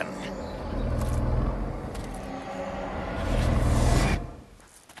weapon.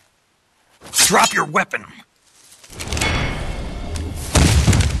 Drop your weapon!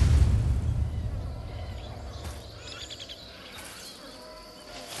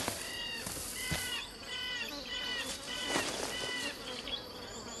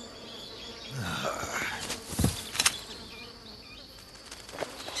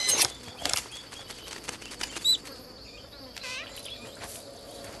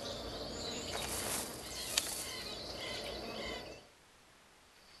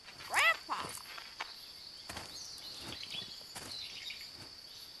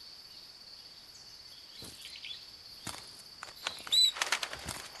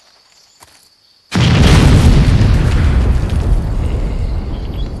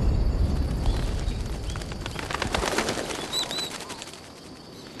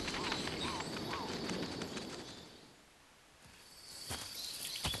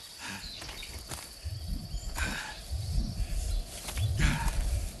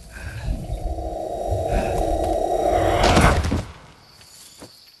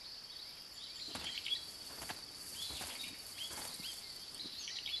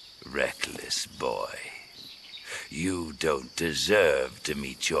 Reckless boy. You don't deserve to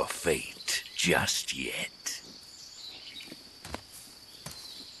meet your fate just yet.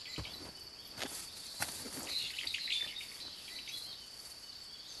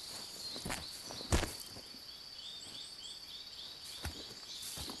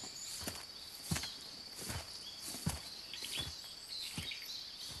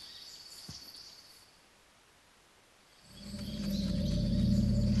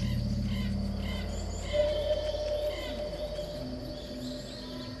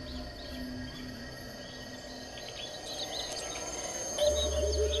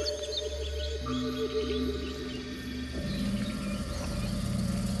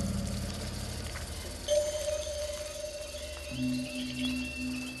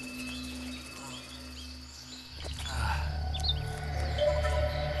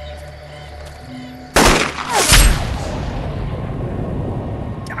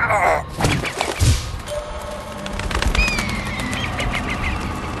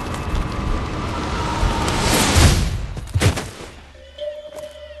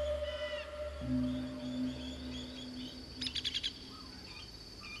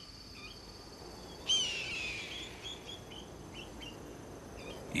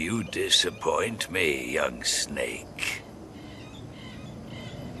 You disappoint me, young snake.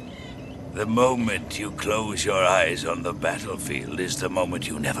 The moment you close your eyes on the battlefield is the moment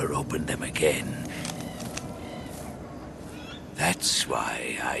you never open them again. That's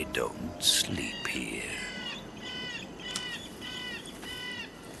why I don't sleep here.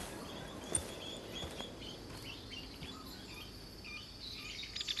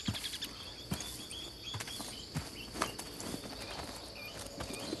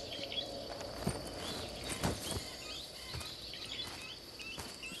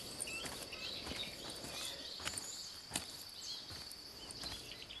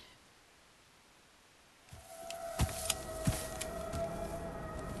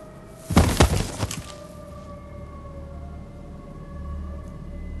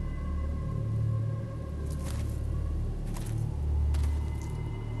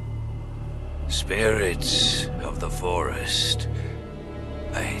 Spirits of the forest,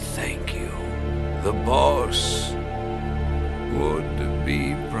 I thank you. The boss would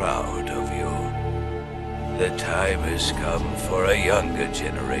be proud of you. The time has come for a younger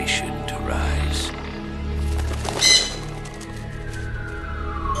generation to rise.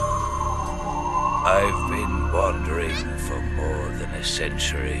 I've been wandering for more than a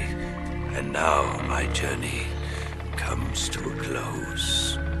century, and now my journey comes to a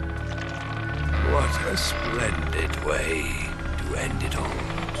close. What a splendid way to end it all.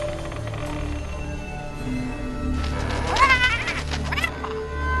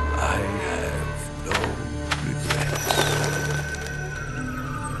 I have no regrets.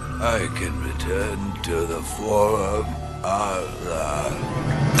 I can return to the forum.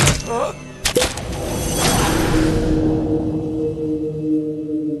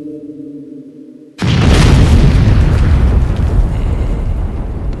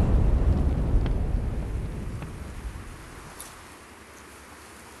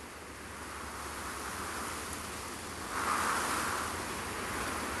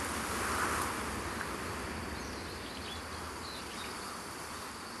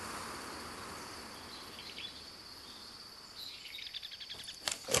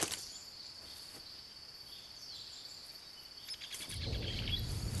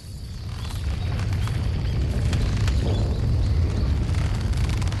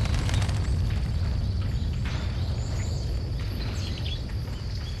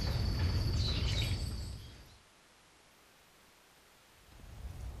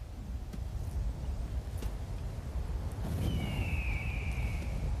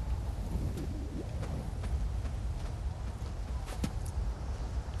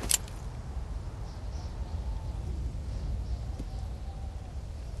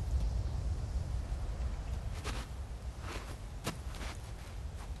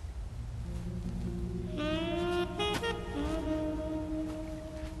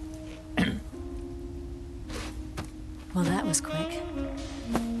 Well, that was quick.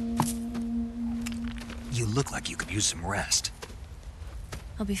 You look like you could use some rest.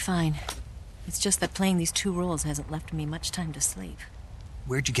 I'll be fine. It's just that playing these 2 roles hasn't left me much time to sleep.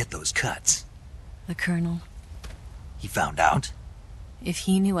 Where'd you get those cuts? The Colonel. He found out? If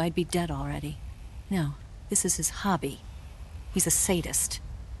he knew, I'd be dead already. No, this is his hobby. He's a sadist.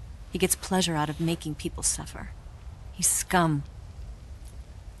 He gets pleasure out of making people suffer. He's scum.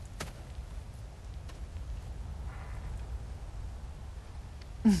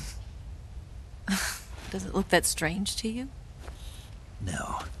 Does it look that strange to you?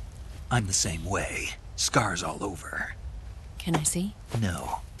 No. I'm the same way. Scars all over. Can I see?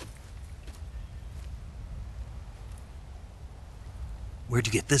 No. Where'd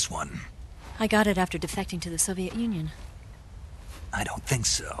you get this one? I got it after defecting to the Soviet Union. I don't think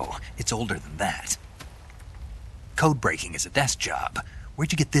so. It's older than that. Code breaking is a desk job.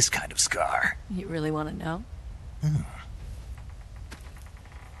 Where'd you get this kind of scar? You really want to know?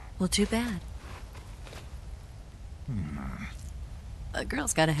 Well, too bad. A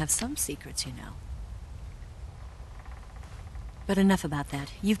girl's gotta have some secrets, you know. But enough about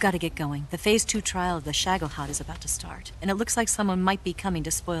that. You've got to get going. The Phase 2 trial of the Shagohod is about to start, and it looks like someone might be coming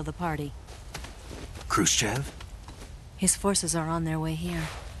to spoil the party. Khrushchev? His forces are on their way here.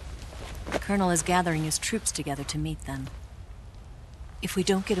 The Colonel is gathering his troops together to meet them. If we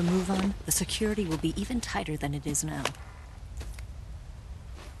don't get a move on, the security will be even tighter than it is now.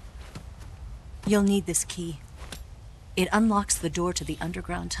 You'll need this key. It unlocks the door to the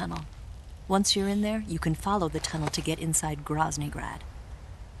underground tunnel. Once you're in there, you can follow the tunnel to get inside Groznygrad.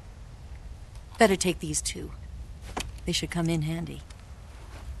 Better take these 2. They should come in handy.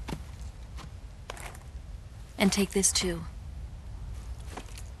 And take this too.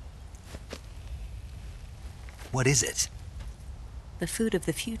 What is it? The food of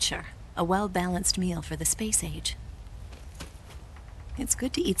the future. A well-balanced meal for the space age. It's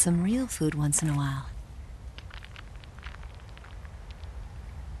good to eat some real food once in a while.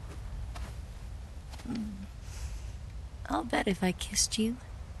 I'll bet if I kissed you,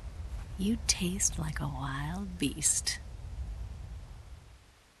 you'd taste like a wild beast.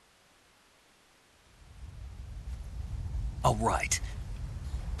 All right.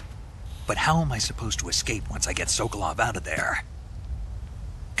 But how am I supposed to escape once I get Sokolov out of there?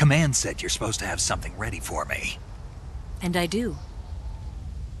 Command said you're supposed to have something ready for me. And I do.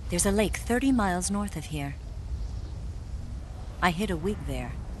 There's a lake 30 miles north of here. I hid a wig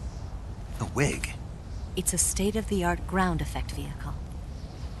there. A wig? It's a state-of-the-art ground effect vehicle.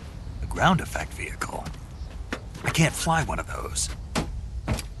 A ground effect vehicle? I can't fly one of those.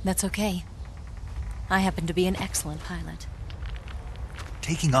 That's okay. I happen to be an excellent pilot.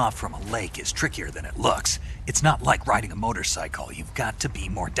 Taking off from a lake is trickier than it looks. It's not like riding a motorcycle. You've got to be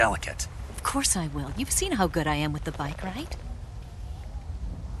more delicate. Of course I will. You've seen how good I am with the bike, right?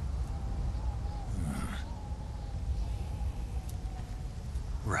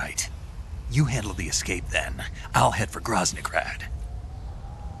 Right. You handle the escape then. I'll head for Groznygrad.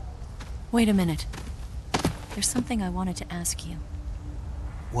 Wait a minute. There's something I wanted to ask you.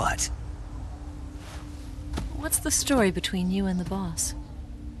 What? What's the story between you and the boss?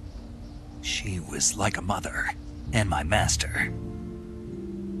 She was like a mother, and my master.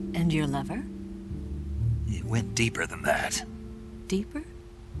 And your lover? It went deeper than that. Deeper?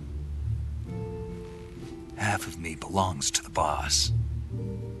 Half of me belongs to the boss.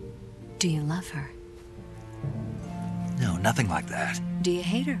 Do you love her? No, nothing like that. Do you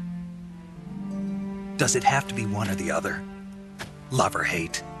hate her? Does it have to be one or the other? Love or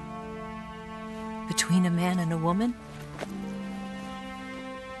hate? Between a man and a woman?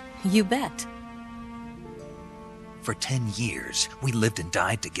 You bet. For 10 years, we lived and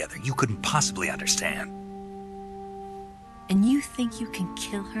died together. You couldn't possibly understand. And you think you can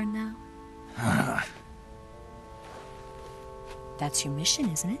kill her now? That's your mission,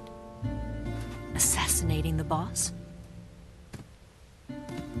 isn't it? Assassinating the boss?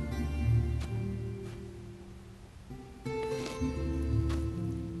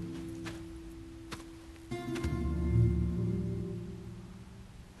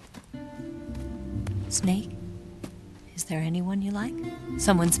 Snake? Is there anyone you like?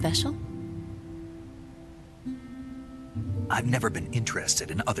 Someone special? I've never been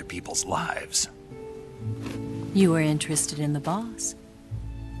interested in other people's lives. You were interested in the boss.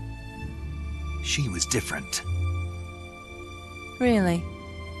 She was different. Really?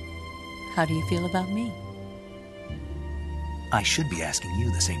 How do you feel about me? I should be asking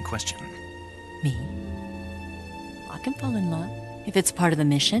you the same question. Me? I can fall in love if it's part of the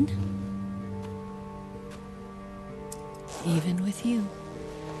mission. Even with you.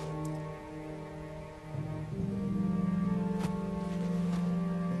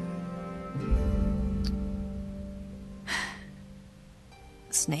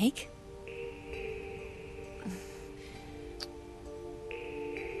 Snake?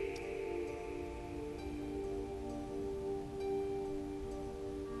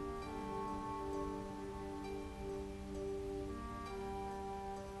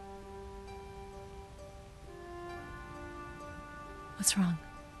 What's wrong?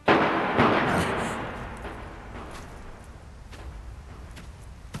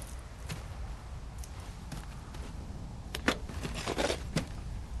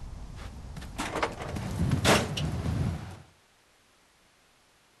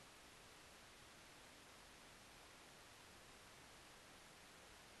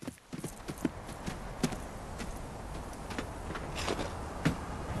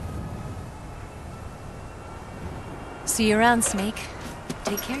 See you around, Snake.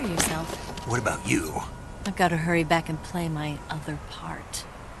 Take care of yourself. What about you? I've got to hurry back and play my other part.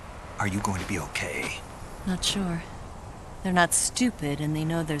 Are you going to be okay? Not sure. They're not stupid, and they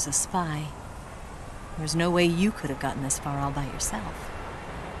know there's a spy. There's no way you could have gotten this far all by yourself.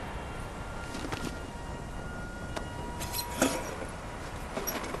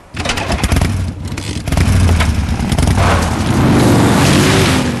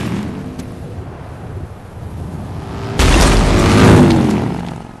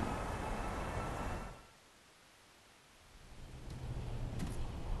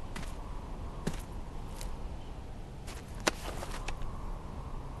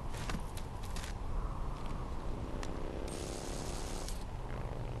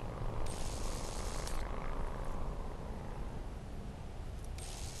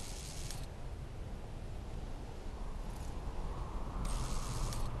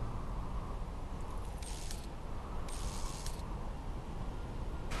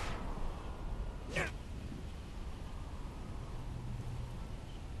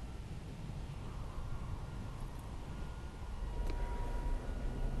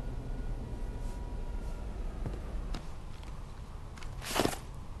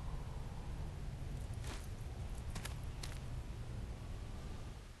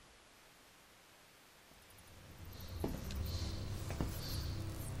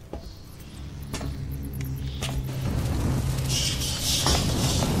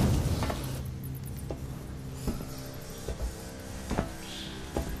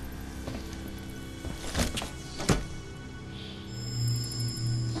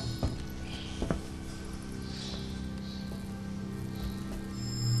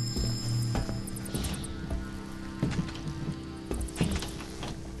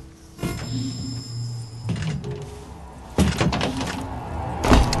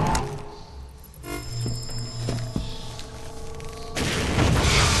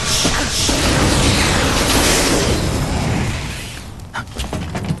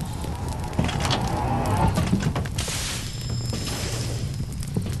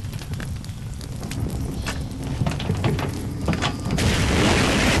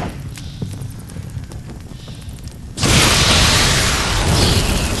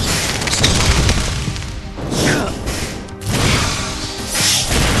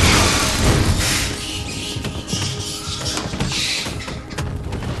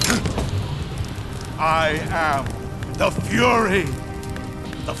 I am the Fury.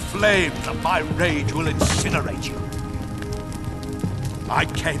 The flames of my rage will incinerate you. I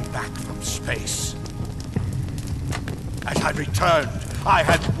came back from space. As I returned, I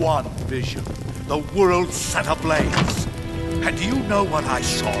had one vision. The world set ablaze. And do you know what I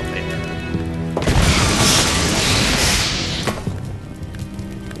saw there?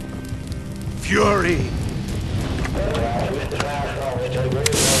 Fury.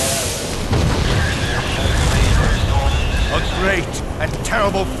 A great and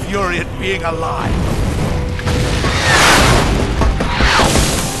terrible fury at being alive.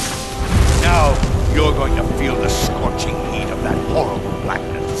 Now you're going to feel the scorching heat of that horrible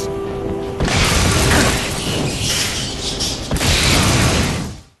blackness.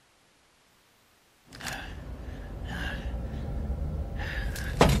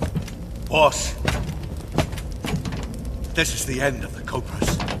 Boss, this is the end of the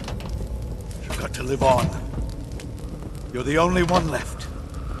Cobras. You've got to live on. You're the only one left.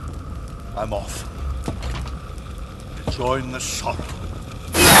 I'm off. To join the sorrow.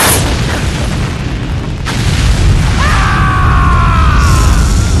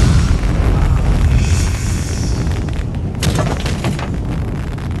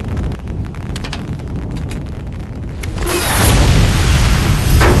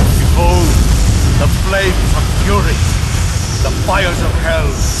 Behold, the flames of fury. The fires of hell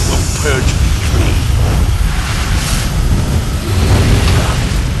will purge me clean.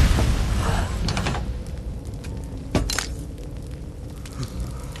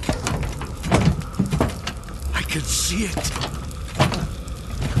 I can see it.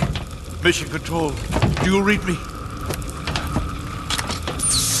 Mission Control, do you read me?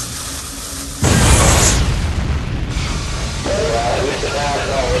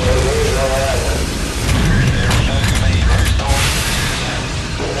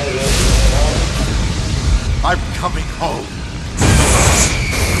 I'm coming home.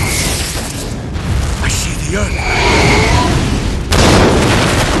 I see the earth.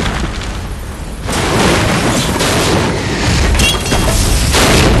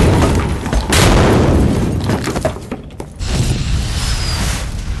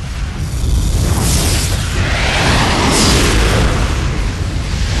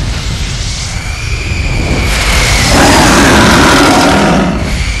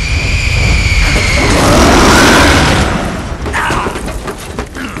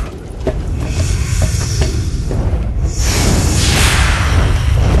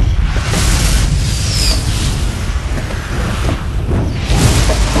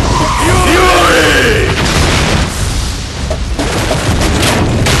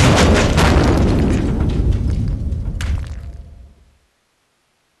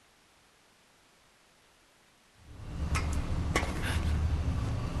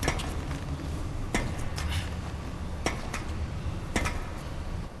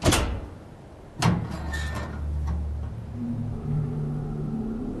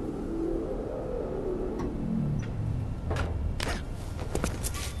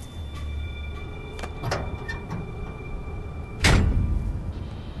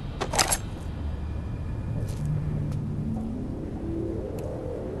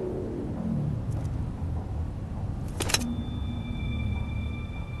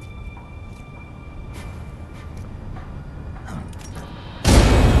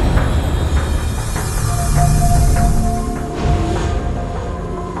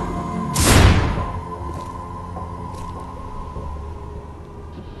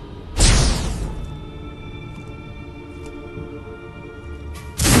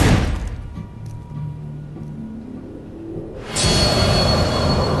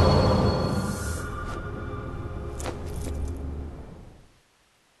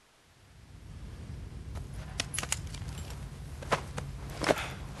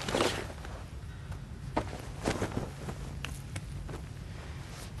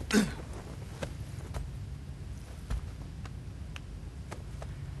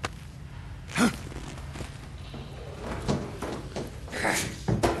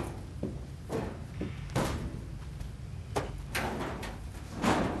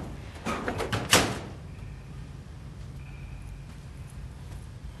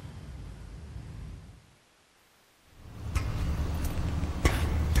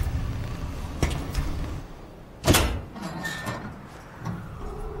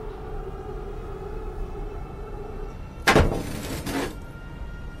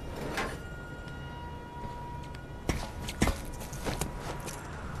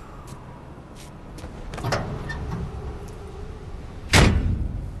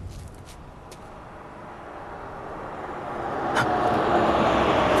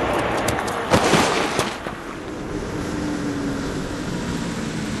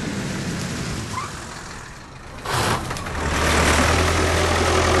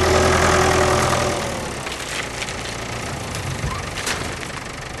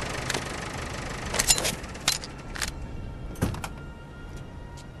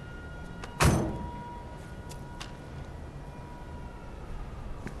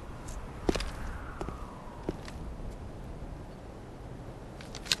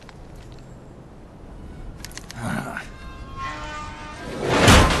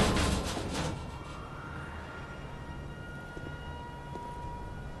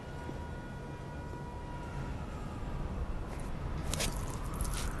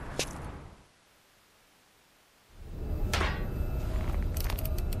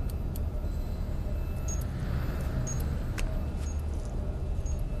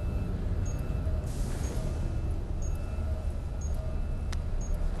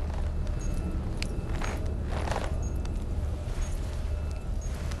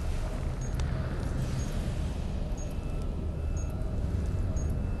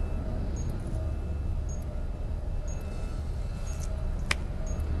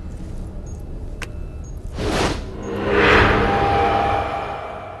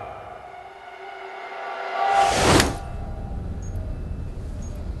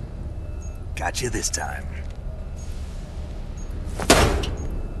 Got you this time.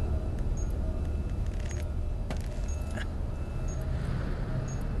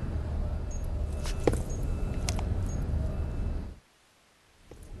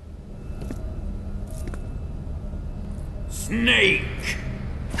 Snake!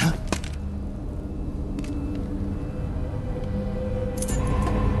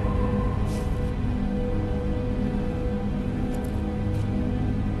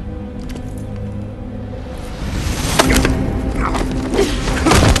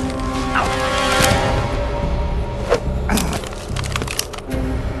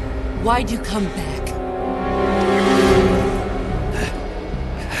 Why'd you come back?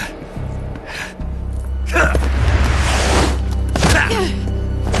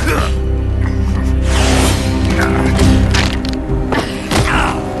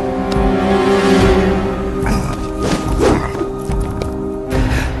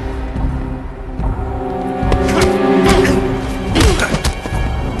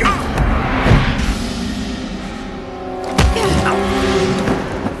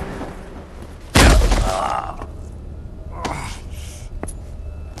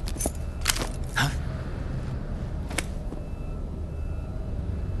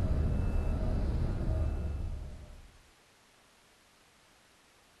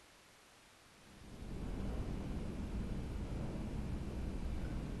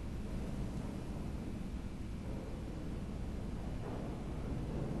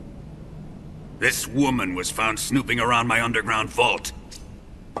 This woman was found snooping around my underground vault.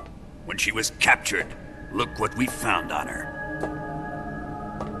 When she was captured, look what we found on her.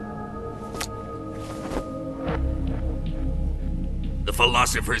 The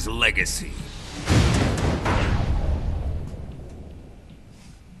philosopher's legacy.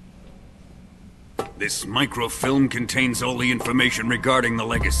 This microfilm contains all the information regarding the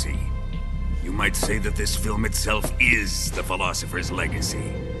legacy. You might say that this film itself is the philosopher's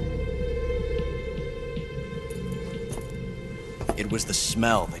legacy. It was the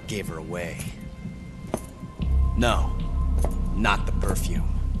smell that gave her away. No, not the perfume.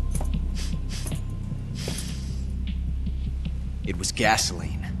 It was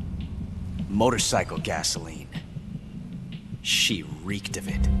gasoline. Motorcycle gasoline. She reeked of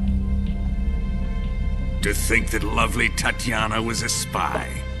it. To think that lovely Tatiana was a spy.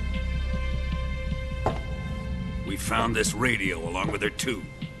 We found this radio along with her too.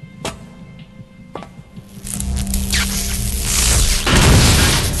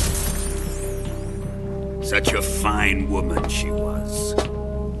 Such a fine woman she was.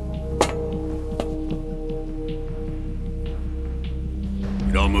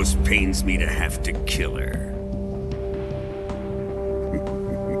 It almost pains me to have to kill her.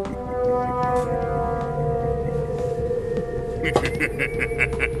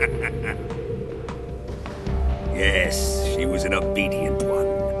 Yes, she was an obedient one.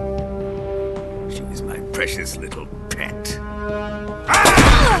 She was my precious little pet.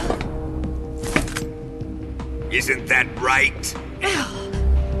 Ah! Isn't that right?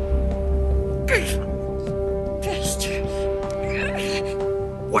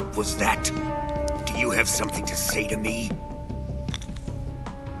 What was that? Do you have something to say to me?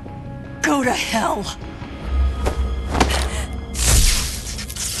 Go to hell!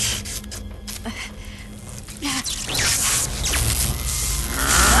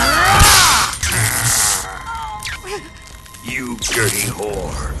 You dirty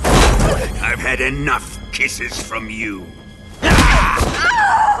whore. I've had enough kisses from you.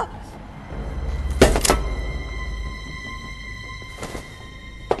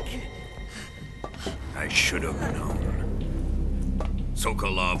 I should have known.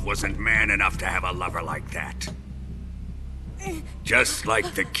 Sokolov wasn't man enough to have a lover like that. Just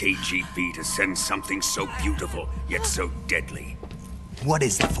like the KGB to send something so beautiful, yet so deadly. What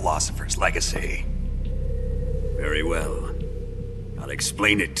is the philosopher's legacy? Very well. I'll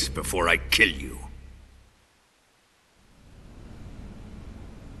explain it before I kill you.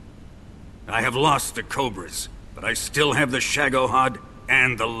 I have lost the Cobras, but I still have the Shagohod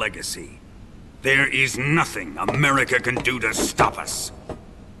and the Legacy. There is nothing America can do to stop us.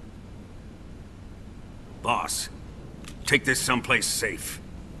 Boss, take this someplace safe.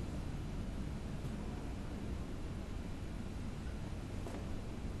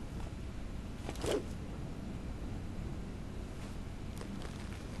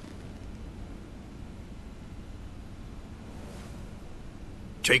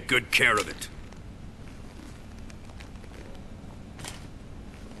 Take good care of it.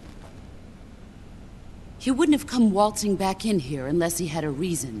 He wouldn't have come waltzing back in here unless he had a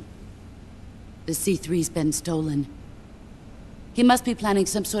reason. The C3's been stolen. He must be planning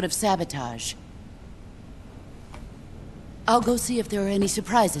some sort of sabotage. I'll go see if there are any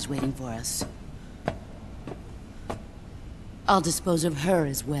surprises waiting for us. I'll dispose of her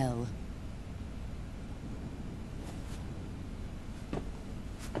as well.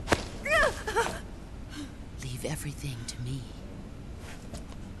 Leave everything to me.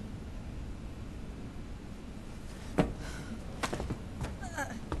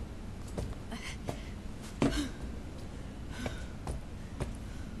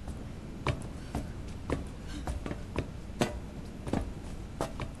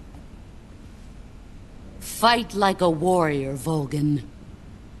 Fight like a warrior, Volgan.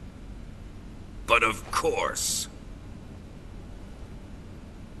 But of course.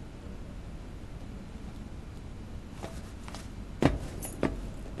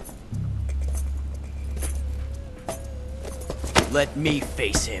 Let me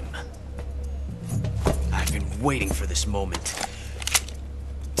face him. I've been waiting for this moment.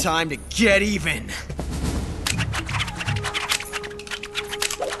 Time to get even!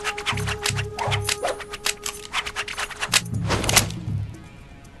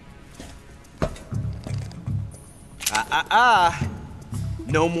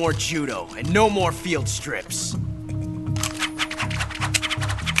 No more judo, and no more field strips.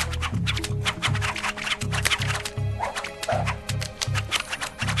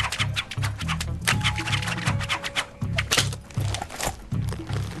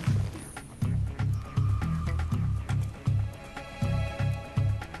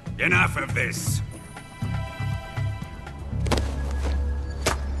 Enough of this.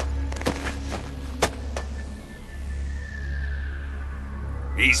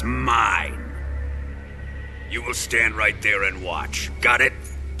 He's mine. You will stand right there and watch. Got it?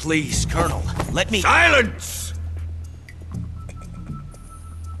 Please, Colonel, let me— Silence!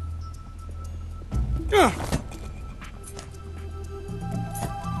 Huh?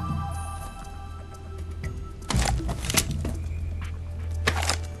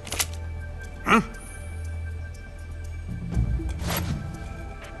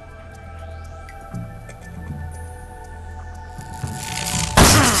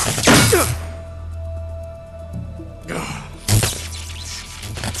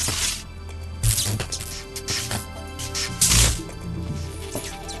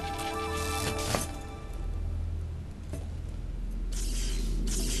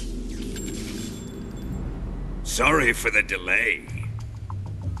 Sorry for the delay.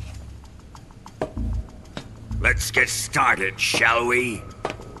 Let's get started, shall we?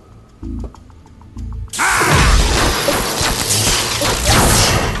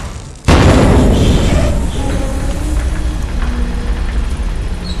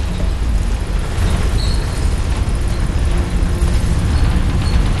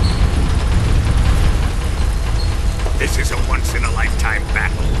 This is a once-in-a-lifetime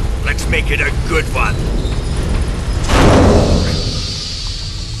battle. Let's make it a good one.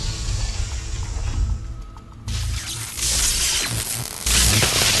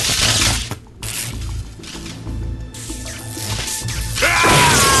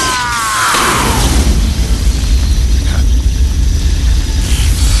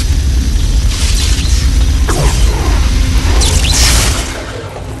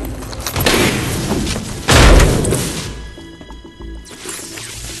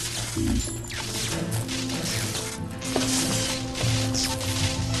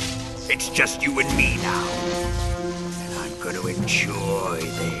 It's just you and me now. And I'm gonna enjoy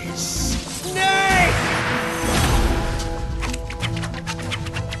this. Nay!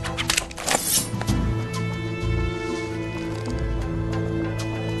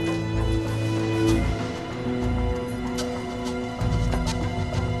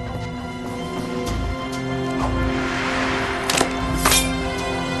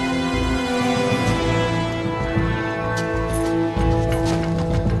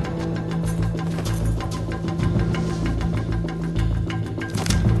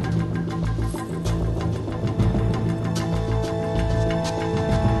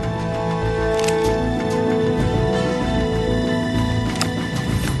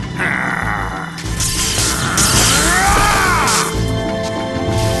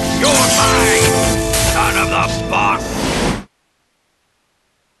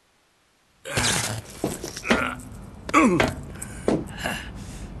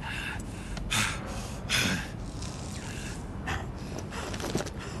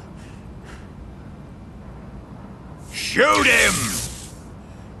 Shoot him!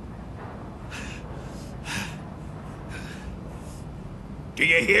 Do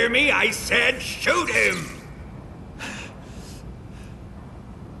you hear me? I said shoot him!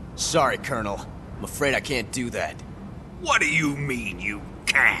 Sorry, Colonel. I'm afraid I can't do that. What do you mean you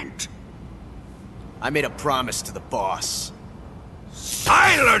can't? I made a promise to the boss.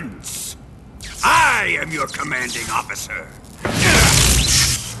 Silence! I am your commanding officer.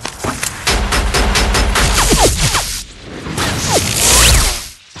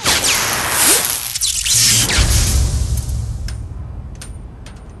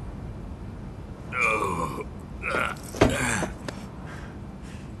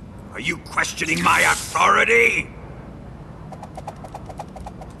 Are you questioning my authority?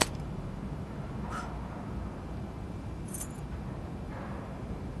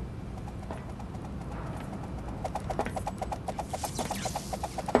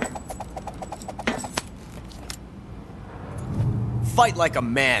 Fight like a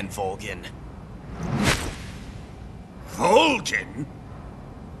man, Volgin. Volgin?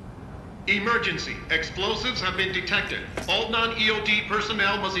 Emergency. Explosives have been detected. All non-EOD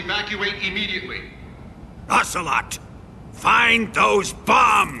personnel must evacuate immediately. Ocelot! Find those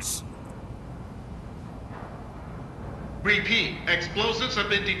bombs! Repeat. Explosives have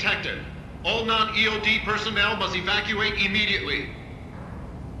been detected. All non-EOD personnel must evacuate immediately.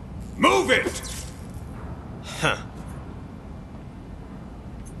 Move it! Huh.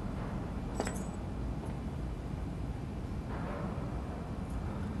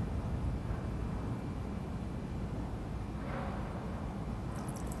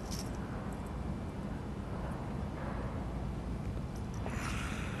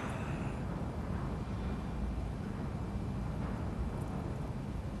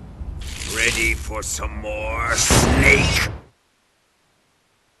 Ready for some more, Snake?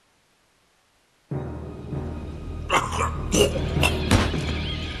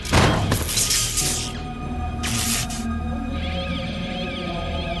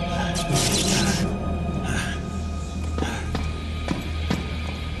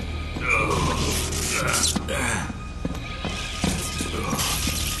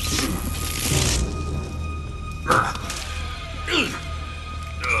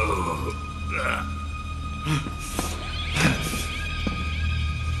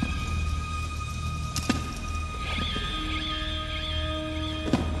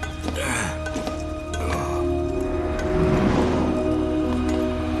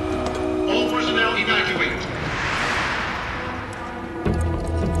 All personnel evacuate.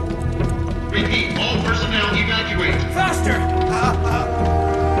 Repeat. All personnel evacuate. Faster!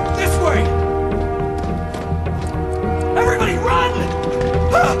 This way! Everybody run!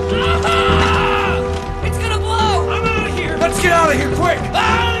 It's gonna blow! I'm out of here! Let's get out of here, quick!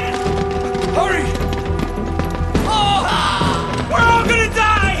 Hurry! We're all gonna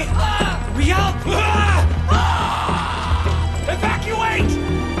die! Hurry up! Evacuate!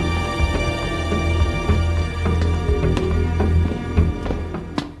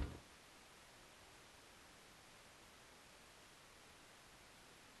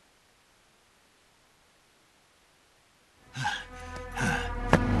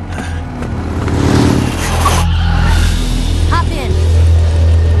 Hop in.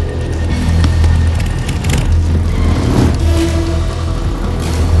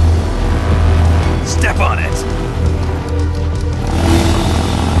 Step on it!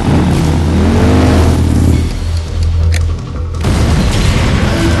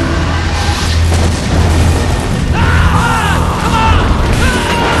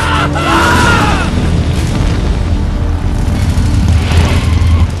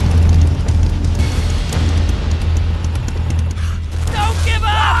 Don't give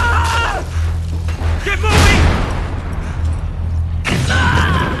up! Get moving!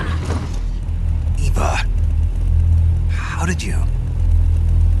 Eva, how did you?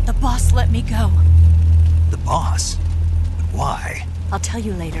 The boss let me go. The boss? But why? I'll tell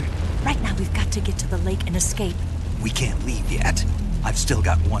you later. Right now, we've got to get to the lake and escape. We can't leave yet. I've still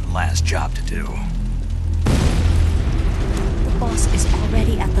got one last job to do. The boss is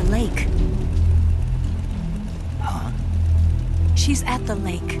already at the lake. Huh? She's at the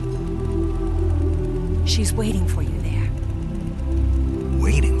lake. She's waiting for you there.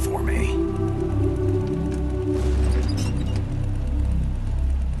 Waiting for me?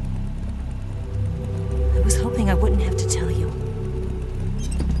 I was hoping I wouldn't have to tell you.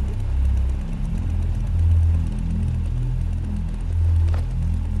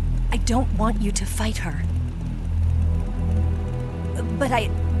 I don't want you to fight her. But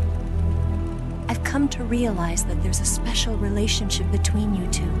I've come to realize that there's a special relationship between you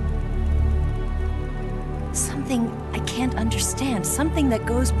two. Something I can't understand. Something that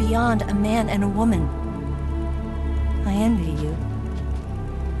goes beyond a man and a woman. I envy you.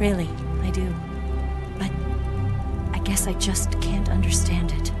 Really, I do. But I guess I just can't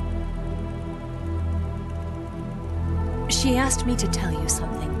understand it. She asked me to tell you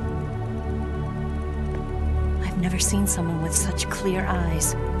something. I've never seen someone with such clear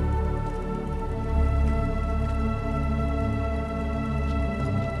eyes.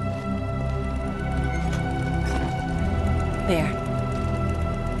 There.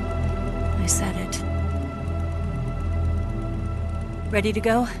 I said it. Ready to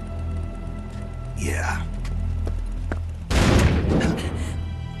go? Yeah.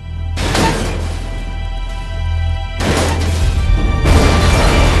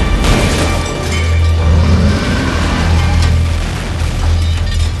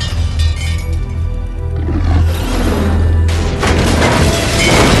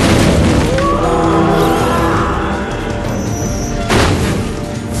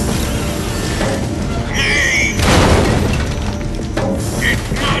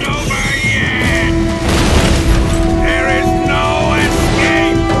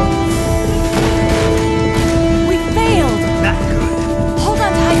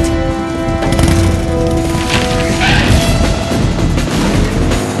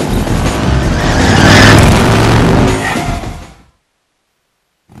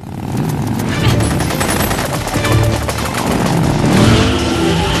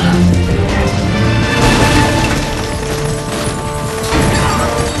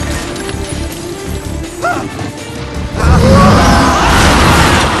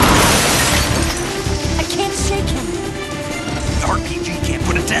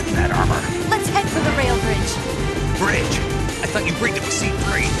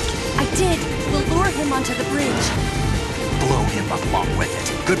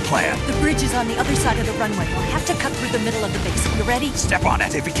 Step on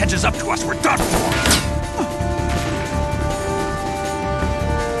it. If he catches up to us, we're done for.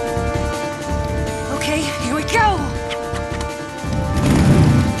 Okay, here we go!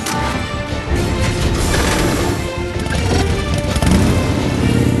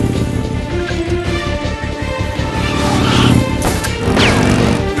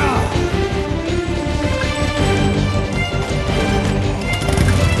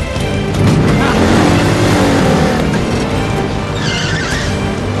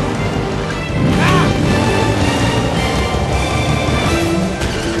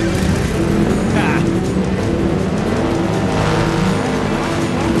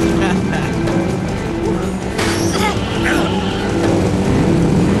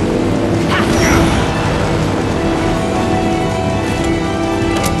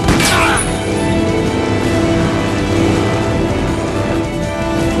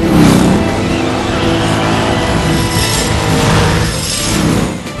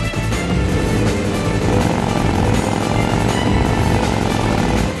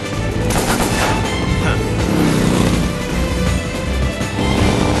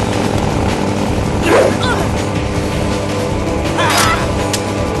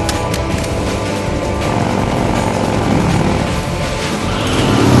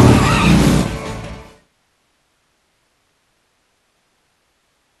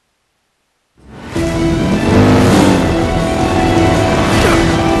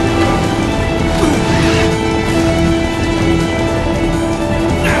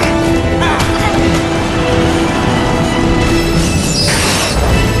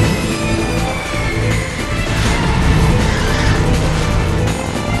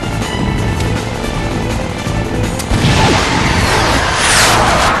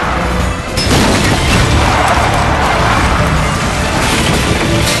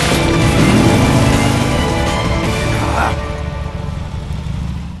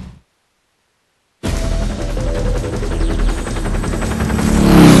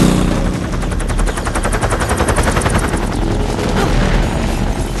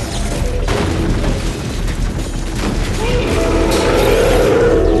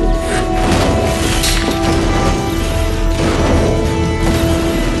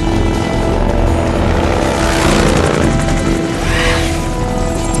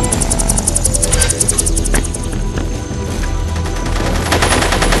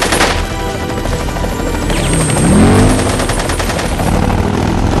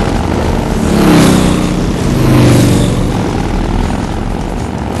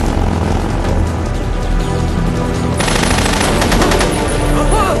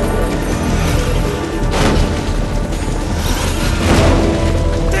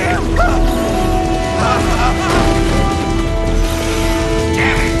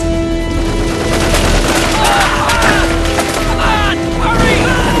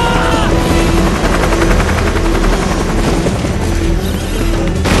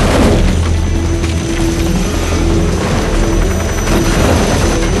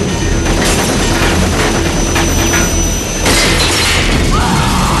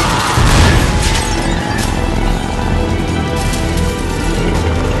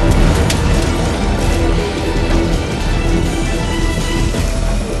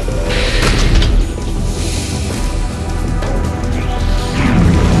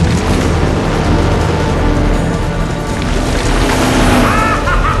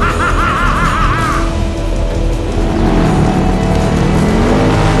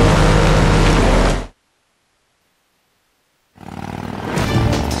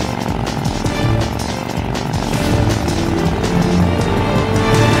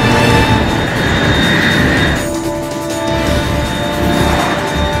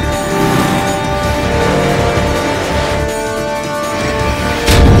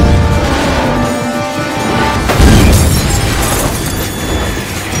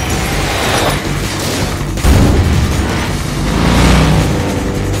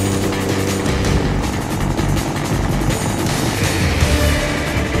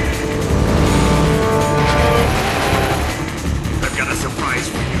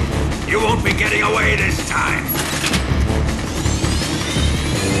 getting away this time!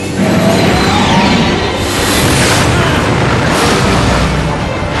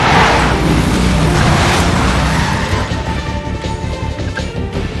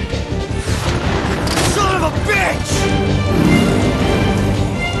 Son of a bitch!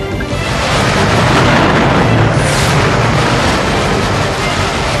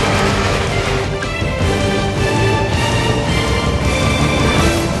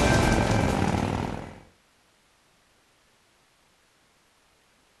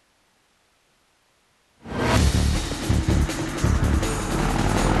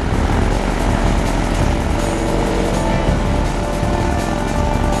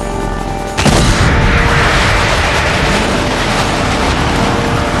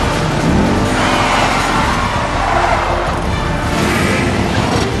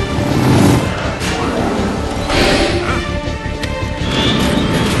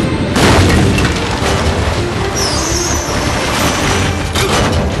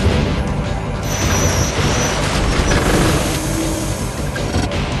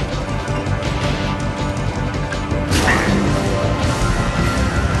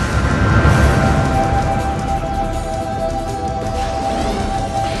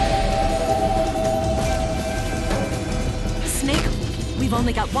 We've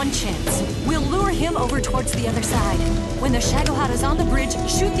only got one chance. We'll lure him over towards the other side. When the Shagohada's on the bridge,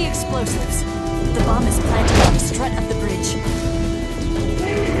 shoot the explosives. The bomb is planted on the strut of the bridge.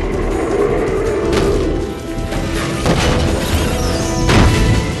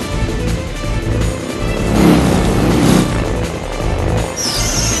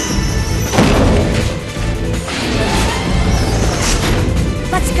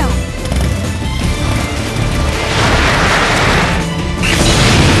 Let's go!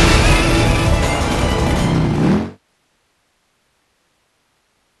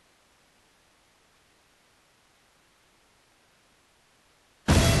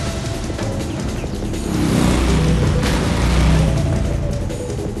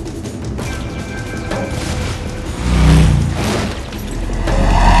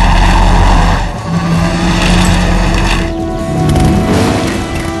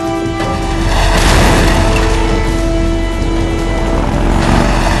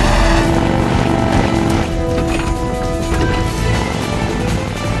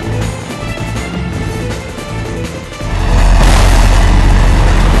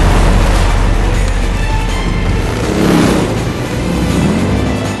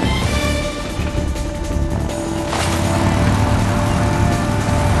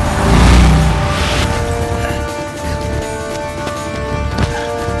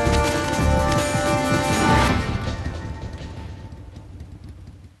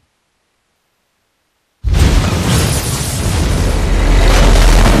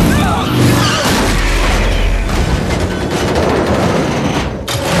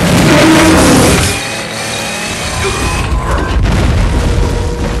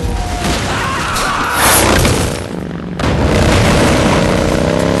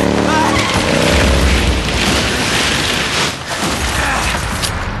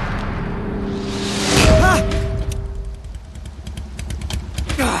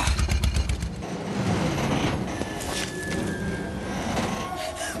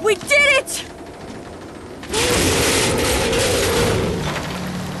 We did it!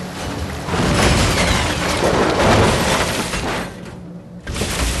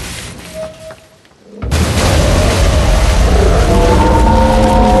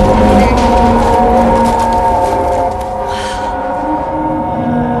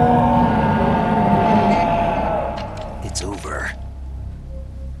 It's over.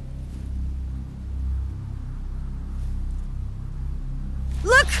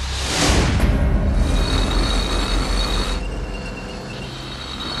 Look!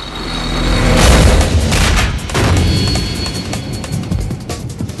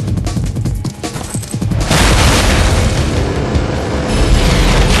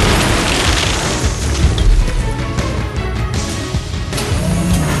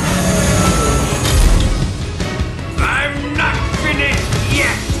 I'm not finished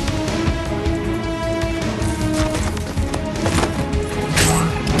yet!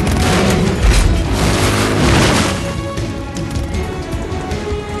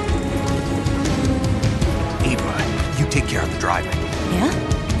 Eva, you take care of the driving. Yeah?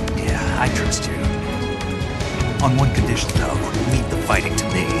 Yeah, I trust you. On one condition, though, leave the fighting to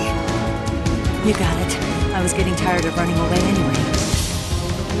me. You got it. I was getting tired of running away anyway.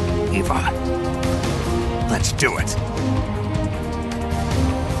 Eva, let's do it.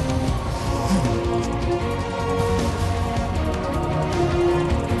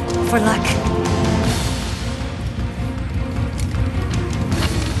 For luck.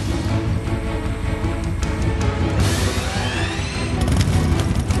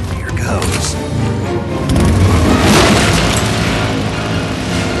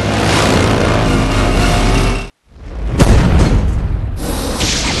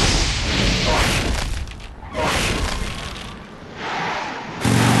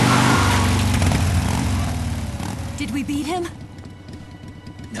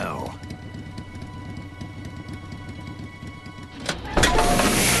 No.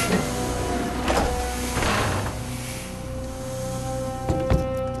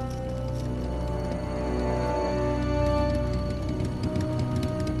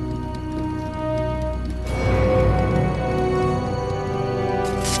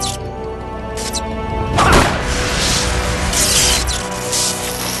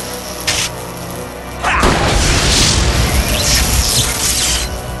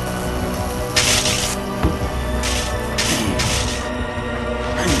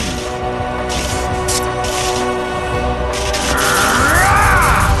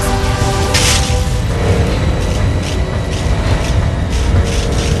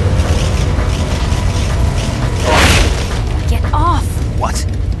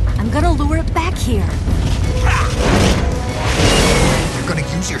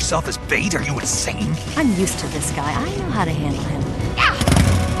 As bait? Are you insane? I'm used to this guy. I know how to handle him.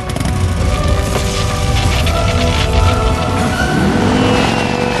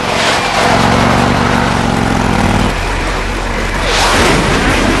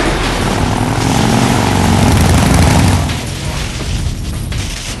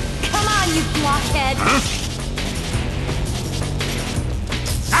 Come on, you blockhead! Huh?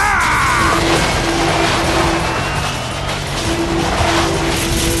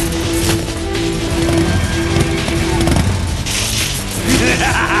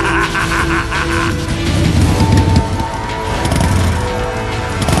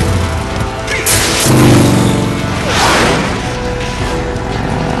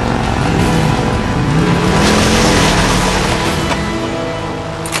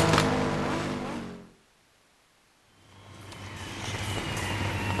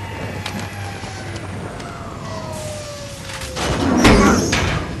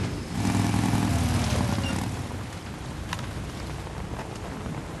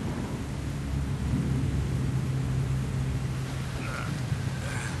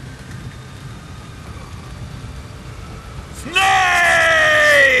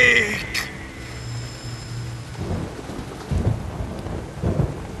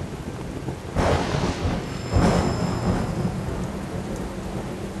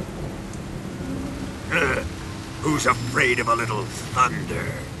 Who's afraid of a little thunder?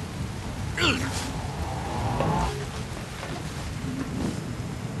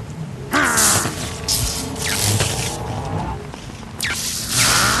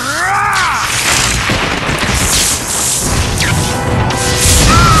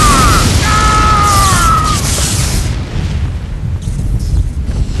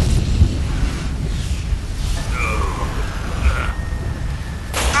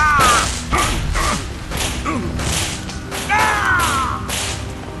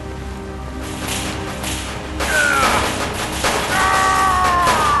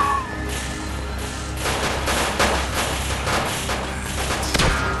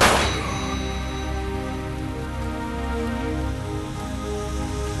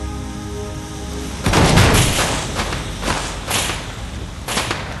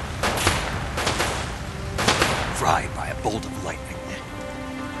 Fried by a bolt of lightning.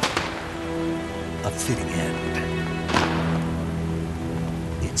 A fitting end.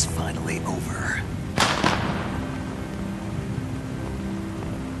 It's finally over.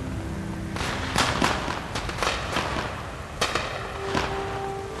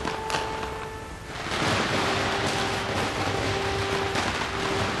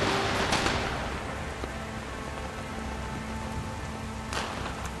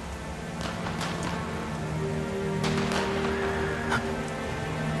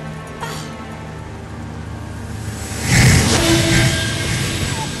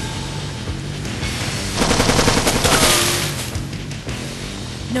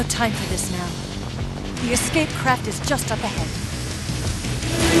 No time for this now. The escape craft is just up ahead.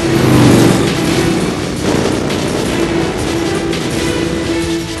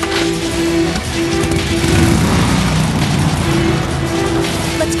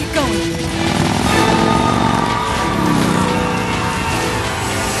 Let's get going.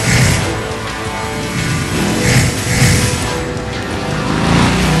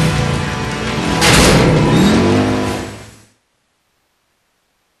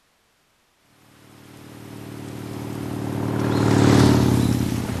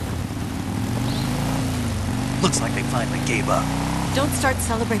 Looks like they finally gave up. Don't start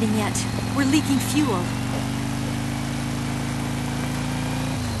celebrating yet. We're leaking fuel.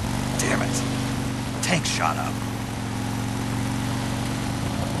 Damn it. Tank shot up.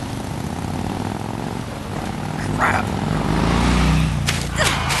 Crap.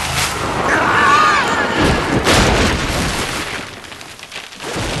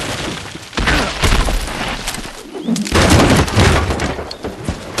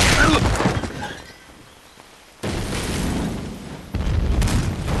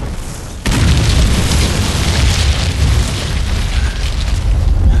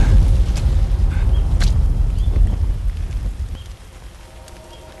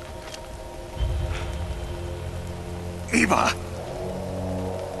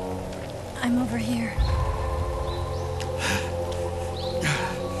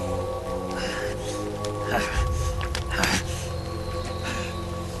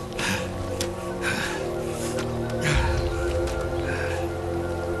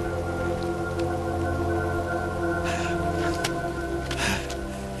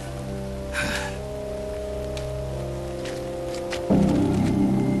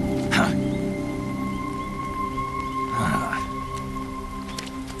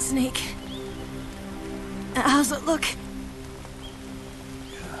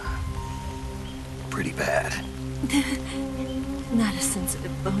 pretty bad. Not a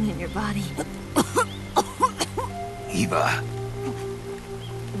sensitive bone in your body. Eva.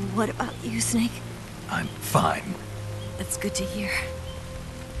 What about you, Snake? I'm fine. That's good to hear.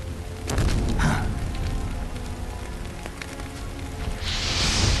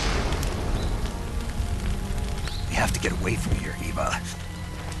 We have to get away from here, Eva.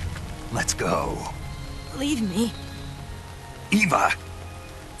 Let's go. Leave me. Eva!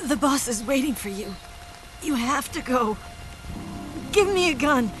 The boss is waiting for you. You have to go. Give me a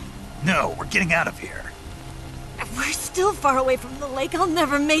gun. No, we're getting out of here. We're still far away from the lake. I'll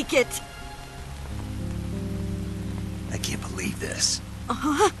never make it. I can't believe this.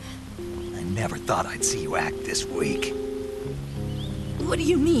 Uh-huh. I never thought I'd see you act this weak. What do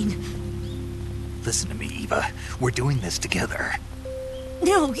you mean? Listen to me, Eva. We're doing this together.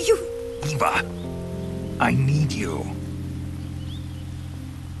 No, you... Eva, I need you.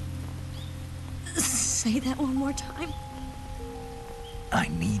 Say that one more time. I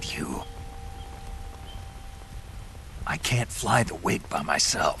need you. I can't fly the wig by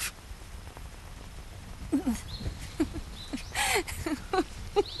myself.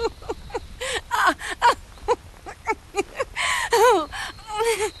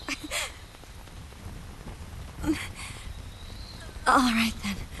 All right,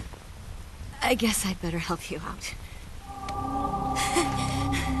 then. I guess I'd better help you out.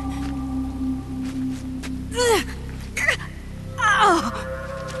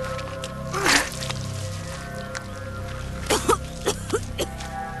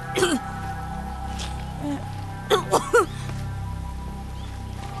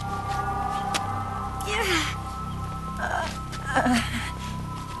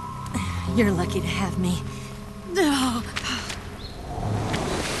 You're lucky to have me. No.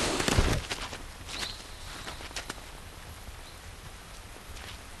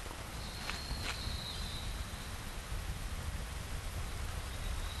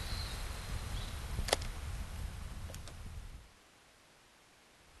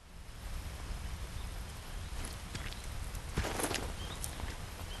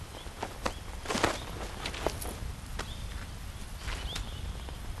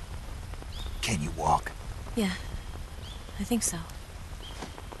 Can you walk? Yeah, I think so.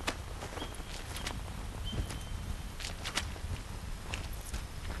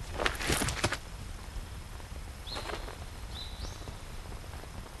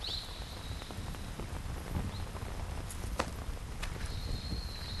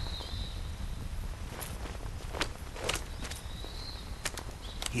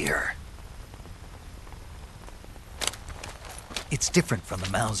 Here. It's different from the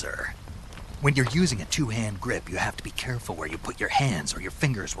Mauser. When you're using a two-hand grip, you have to be careful where you put your hands or your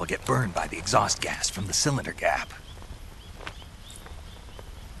fingers will get burned by the exhaust gas from the cylinder gap.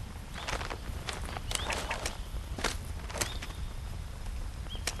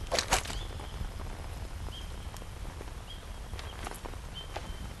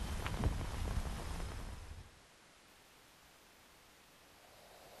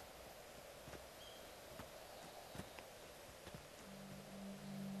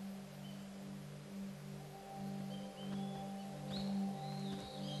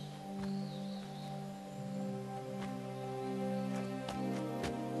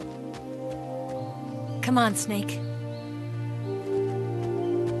 Come on, Snake.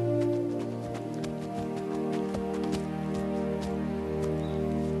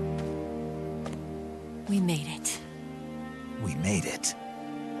 We made it. We made it.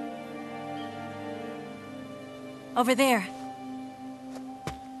 Over there.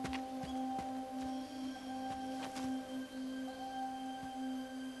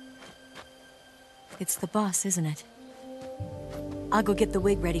 It's the boss, isn't it? I'll go get the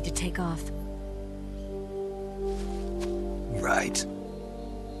wig ready to take off. Right.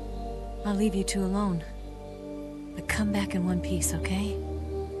 I'll leave you two alone. But come back in one piece, okay?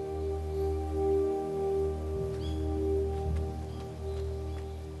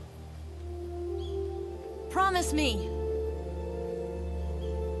 Promise me!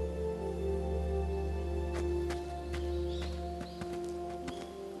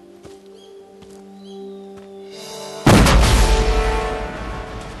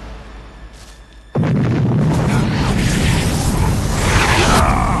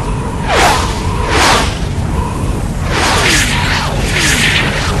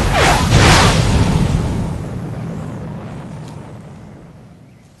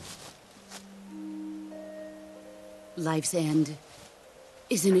 Life's end.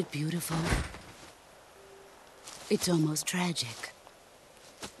 Isn't it beautiful? It's almost tragic.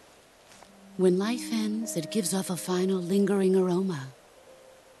 When life ends, it gives off a final lingering aroma.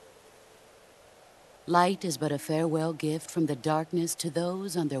 Light is but a farewell gift from the darkness to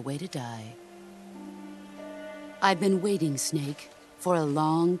those on their way to die. I've been waiting, Snake, for a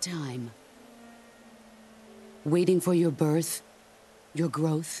long time. Waiting for your birth, your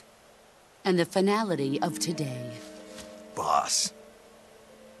growth, and the finality of today. Boss,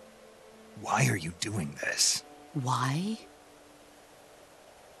 why are you doing this? Why?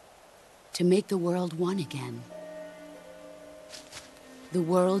 To make the world one again. The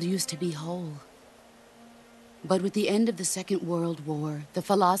world used to be whole. But with the end of the Second World War, the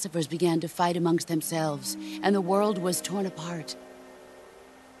philosophers began to fight amongst themselves, and the world was torn apart.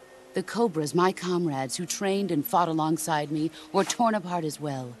 The Cobras, my comrades who trained and fought alongside me, were torn apart as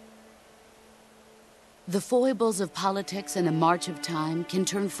well. The foibles of politics and the march of time can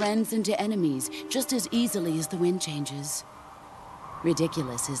turn friends into enemies just as easily as the wind changes.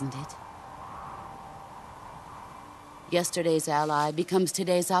 Ridiculous, isn't it? Yesterday's ally becomes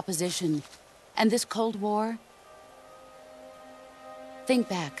today's opposition. And this Cold War? Think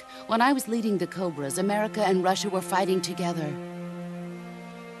back. When I was leading the Cobras, America and Russia were fighting together.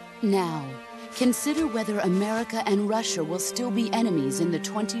 Now, consider whether America and Russia will still be enemies in the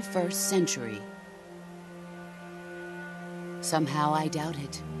 21st century. Somehow I doubt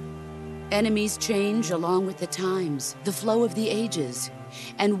it. Enemies change along with the times, the flow of the ages,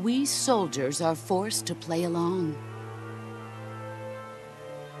 and we soldiers are forced to play along.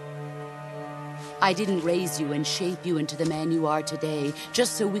 I didn't raise you and shape you into the man you are today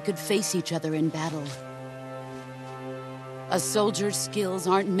just so we could face each other in battle. A soldier's skills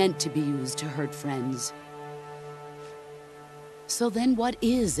aren't meant to be used to hurt friends. So then what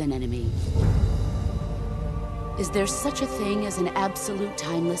is an enemy? Is there such a thing as an absolute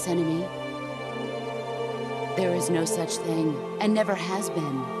timeless enemy? There is no such thing, and never has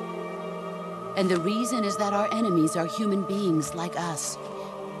been. And the reason is that our enemies are human beings like us.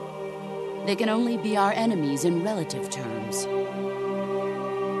 They can only be our enemies in relative terms.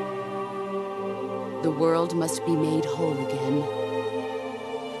 The world must be made whole again.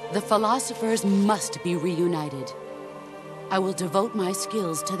 The philosophers must be reunited. I will devote my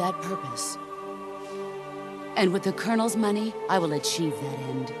skills to that purpose. And with the Colonel's money, I will achieve that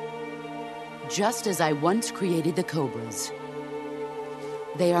end. Just as I once created the Cobras.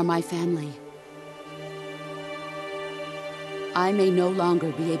 They are my family. I may no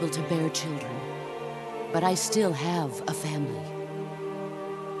longer be able to bear children, but I still have a family.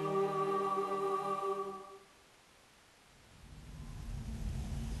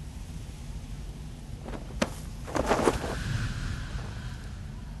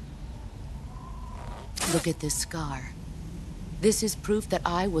 Look at this scar. This is proof that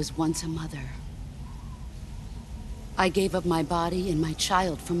I was once a mother. I gave up my body and my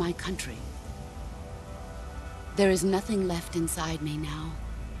child for my country. There is nothing left inside me now.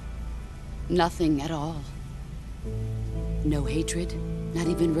 Nothing at all. No hatred, not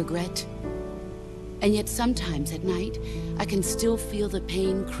even regret. And yet sometimes at night, I can still feel the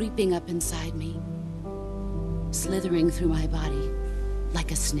pain creeping up inside me, slithering through my body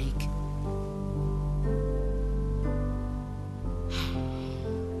like a snake.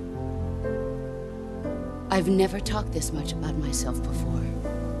 I've never talked this much about myself before.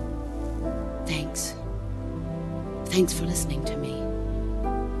 Thanks. Thanks for listening to me.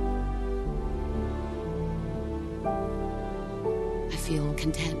 I feel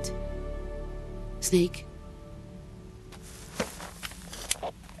content. Snake?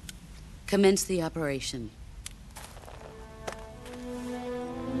 Commence the operation.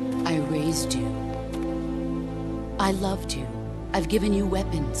 I raised you. I loved you. I've given you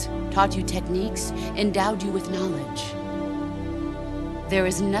weapons, taught you techniques, endowed you with knowledge. There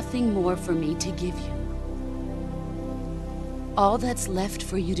is nothing more for me to give you. All that's left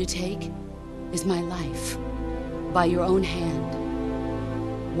for you to take is my life, by your own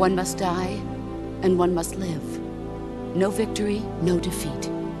hand. One must die, and one must live. No victory, no defeat.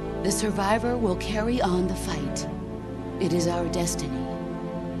 The survivor will carry on the fight. It is our destiny.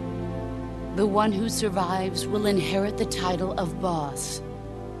 The one who survives will inherit the title of boss.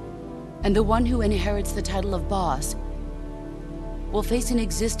 And the one who inherits the title of boss will face an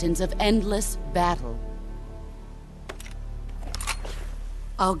existence of endless battle.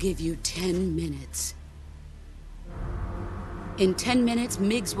 I'll give you 10 minutes. In 10 minutes,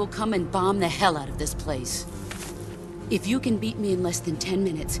 MiGs will come and bomb the hell out of this place. If you can beat me in less than 10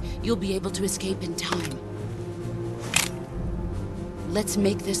 minutes, you'll be able to escape in time. Let's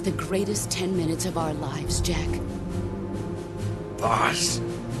make this the greatest 10 minutes of our lives, Jack. Boss.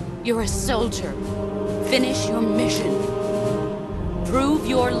 You're a soldier. Finish your mission. Prove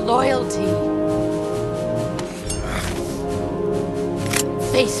your loyalty.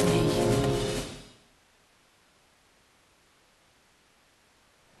 Face me.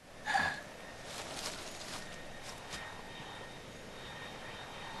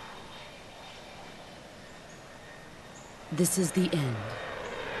 this is the end.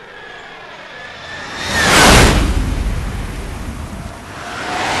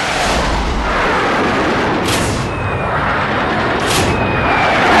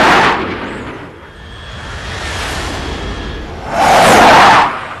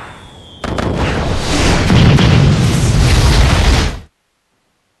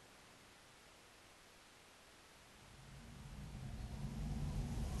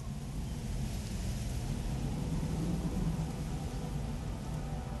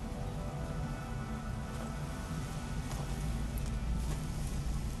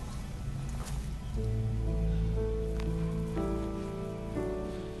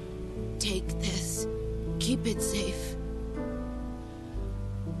 Take this. Keep it safe.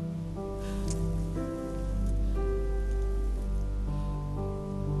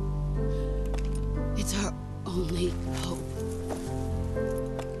 It's our only hope.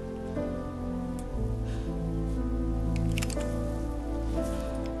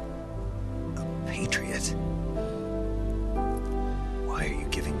 A patriot? Why are you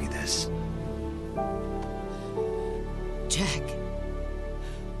giving me this? Jack.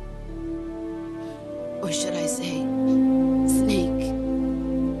 Or should I say, Snake?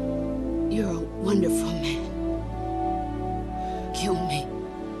 You're a wonderful man. Kill me.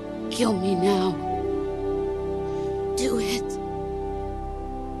 Kill me now. Do it.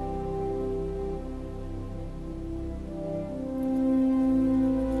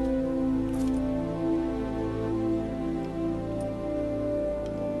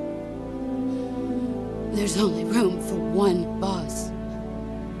 There's only room for one boss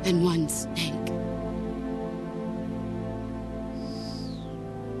and one snake.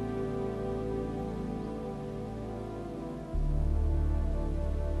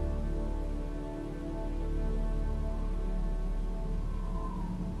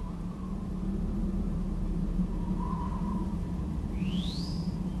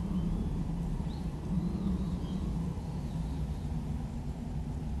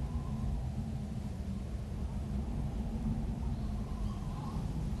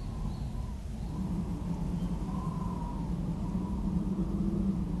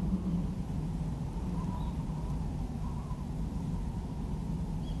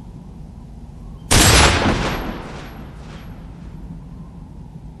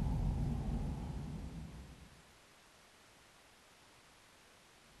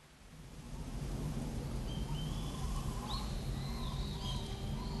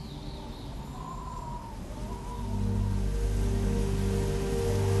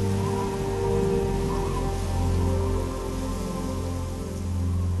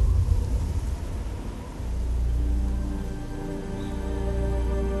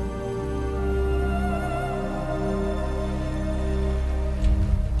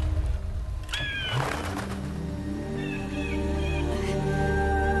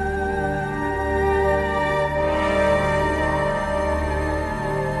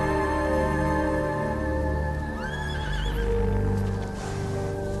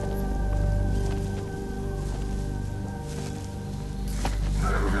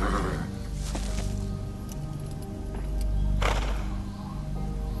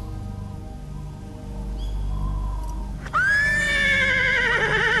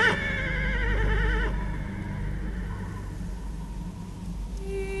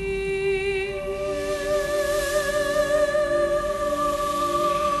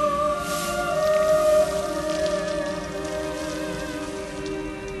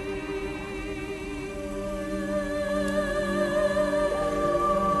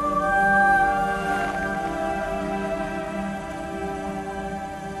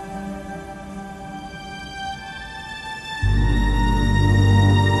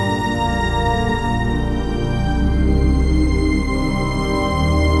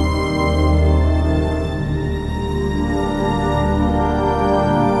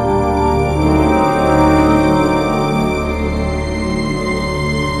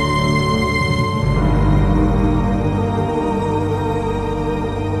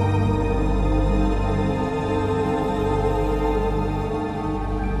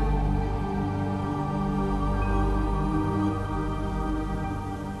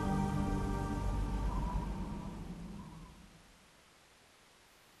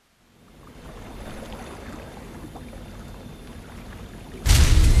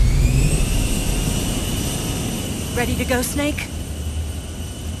 Ready to go, Snake?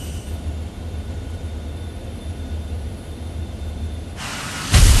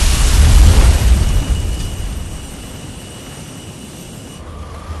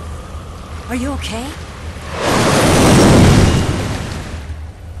 Are you okay?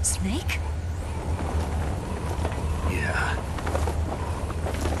 Snake? Yeah.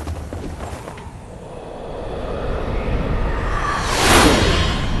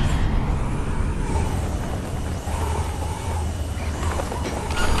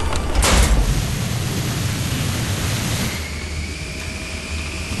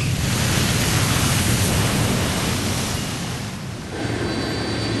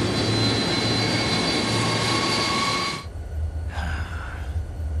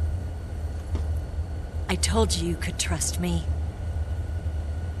 told you you could trust me.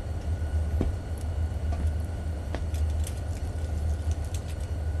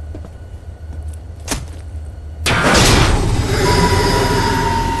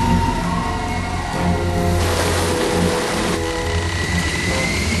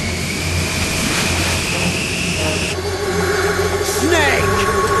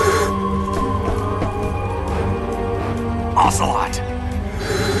 Ocelot!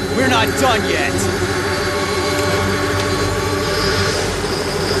 We're not done yet!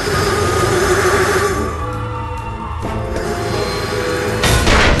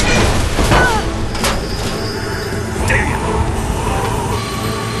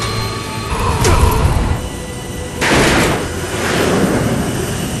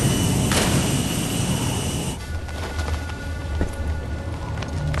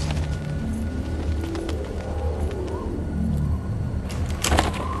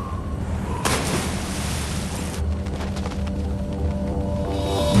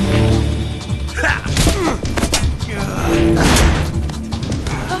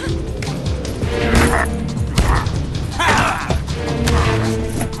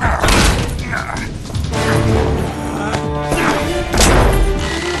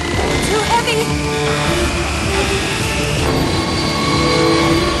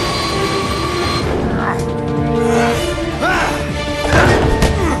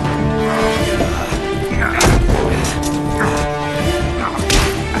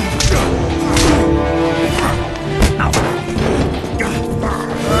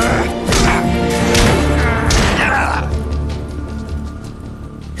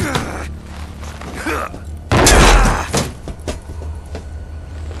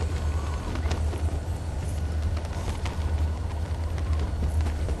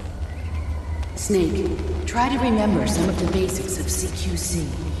 Snake, try to remember some of the basics of CQC.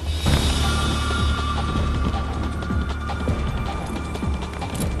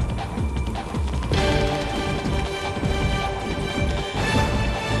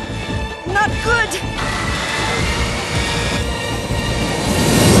 Not good!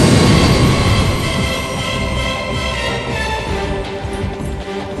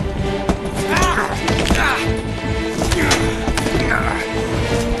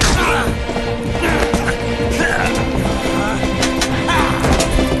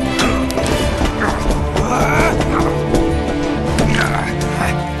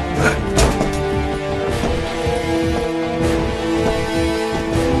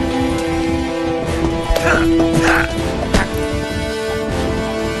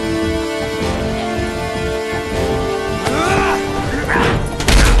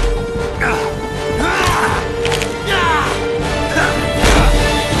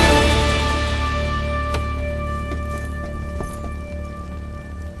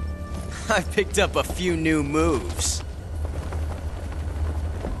 I picked up a few new moves.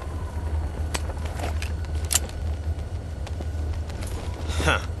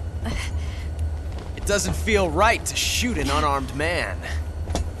 Huh. It doesn't feel right to shoot an unarmed man.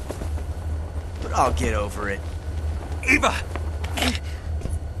 But I'll get over it. Eva!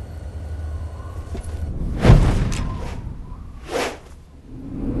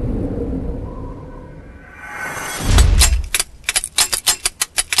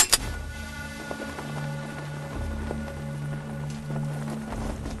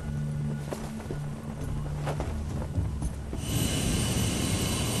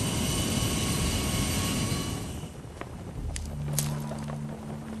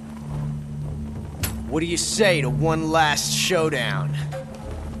 What do you say to one last showdown?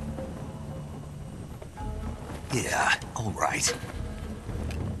 Yeah, all right.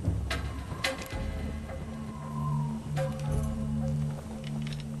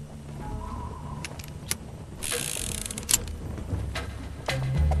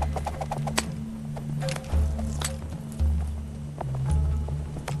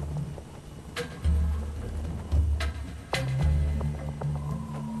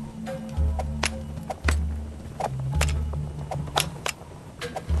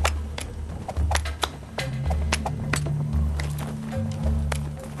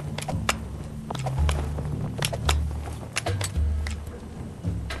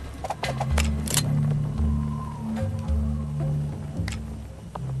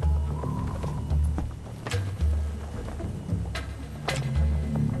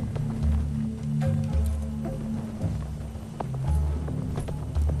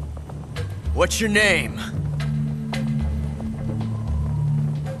 What's your name?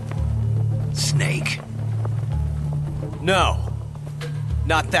 Snake. No,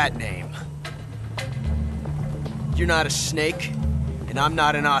 not that name. You're not a snake, and I'm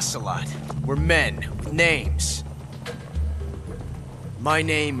not an ocelot. We're men with names. My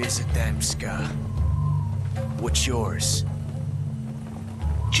name is Adamska. What's yours?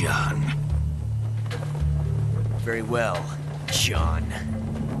 John. Very well, John.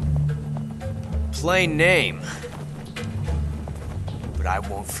 Plain name. But I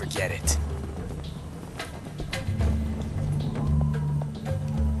won't forget it.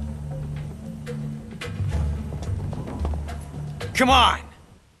 Come on!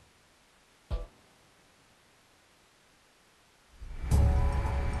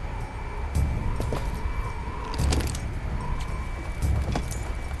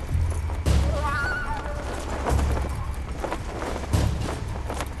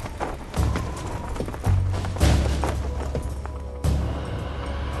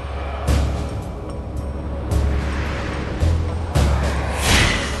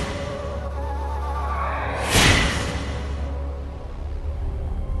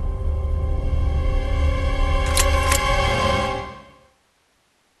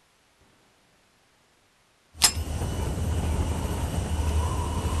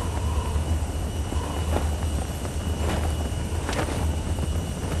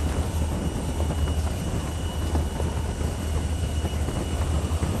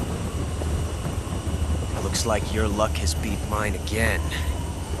 Looks like your luck has beat mine again.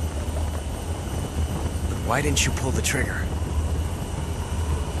 But why didn't you pull the trigger?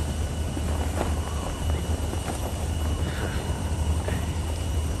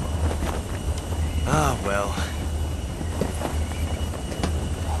 Ah, well.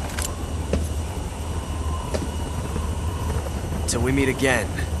 Till we meet again,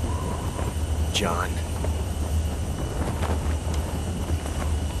 John.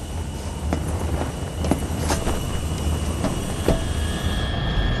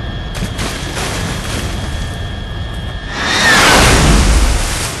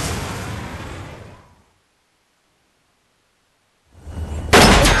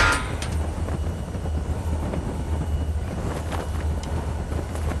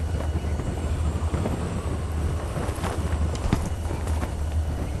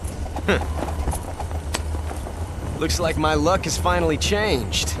 Looks like my luck has finally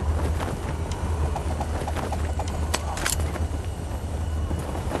changed.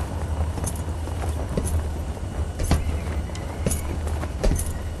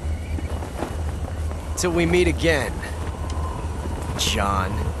 Till we meet again,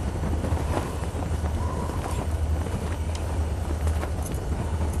 John.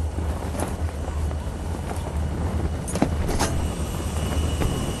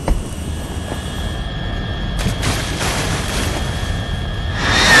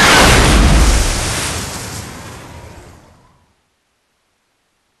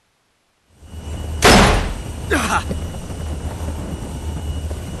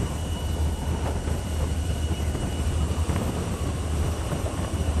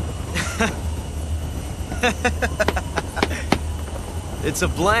 It's a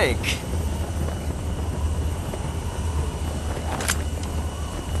blank.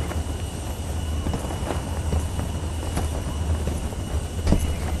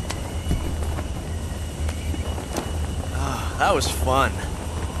 Oh, that was fun.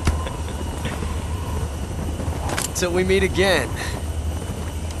 Till we meet again,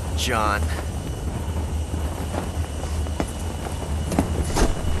 John.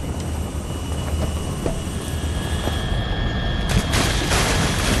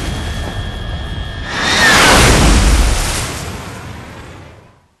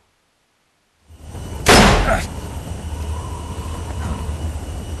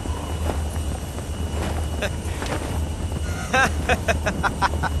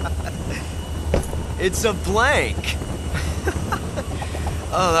 It's a blank.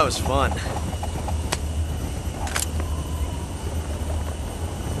 Oh, that was fun.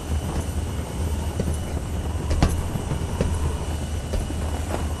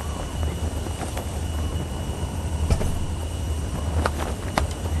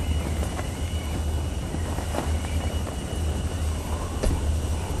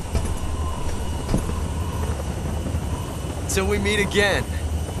 Till we meet again,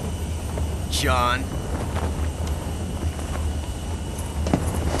 John.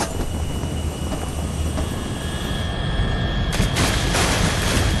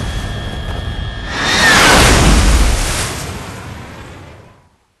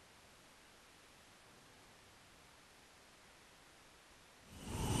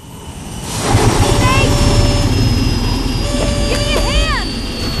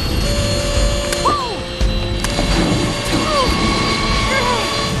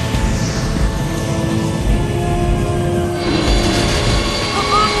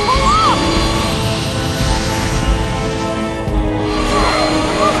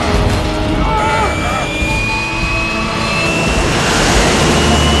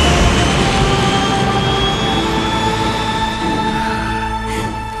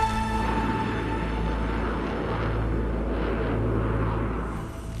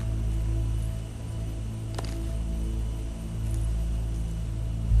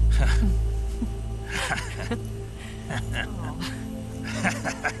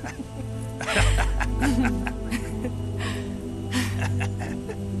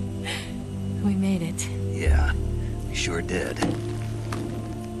 We made it. Yeah, we sure did.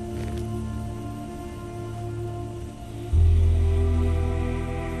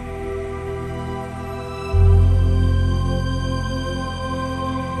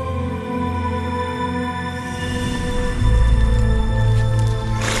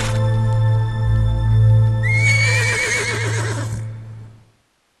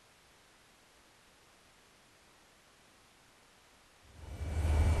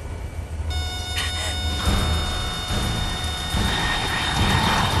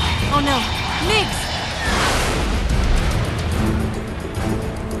 Oh no, Migs!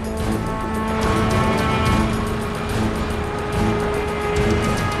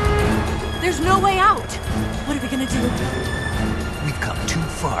 There's no way out! What are we gonna do? We've come too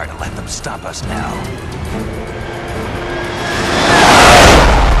far to let them stop us now.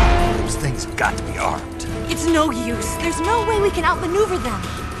 Those things have got to be armed. It's no use. There's no way we can outmaneuver them.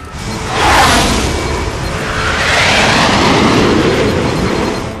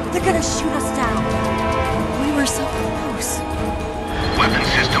 They're gonna shoot us down. We were so close. Weapon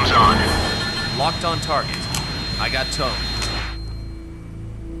systems on. Locked on target. I got towed.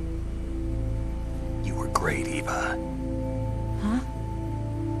 You were great, Eva. Huh?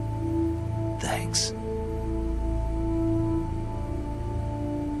 Thanks.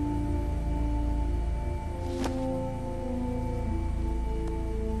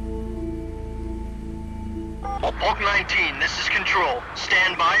 Bulk 19, this is Control.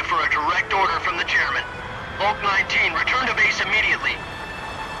 Stand by for a direct order from the chairman. Bulk 19, return to base immediately.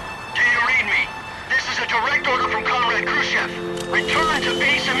 Do you read me? This is a direct order from Comrade Khrushchev. Return to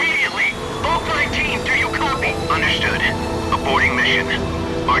base immediately. Bulk 19, do you copy? Understood. Aborting mission.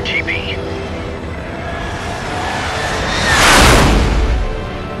 RTB.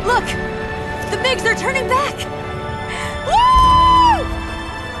 Look! The MiGs are turning back! Woo!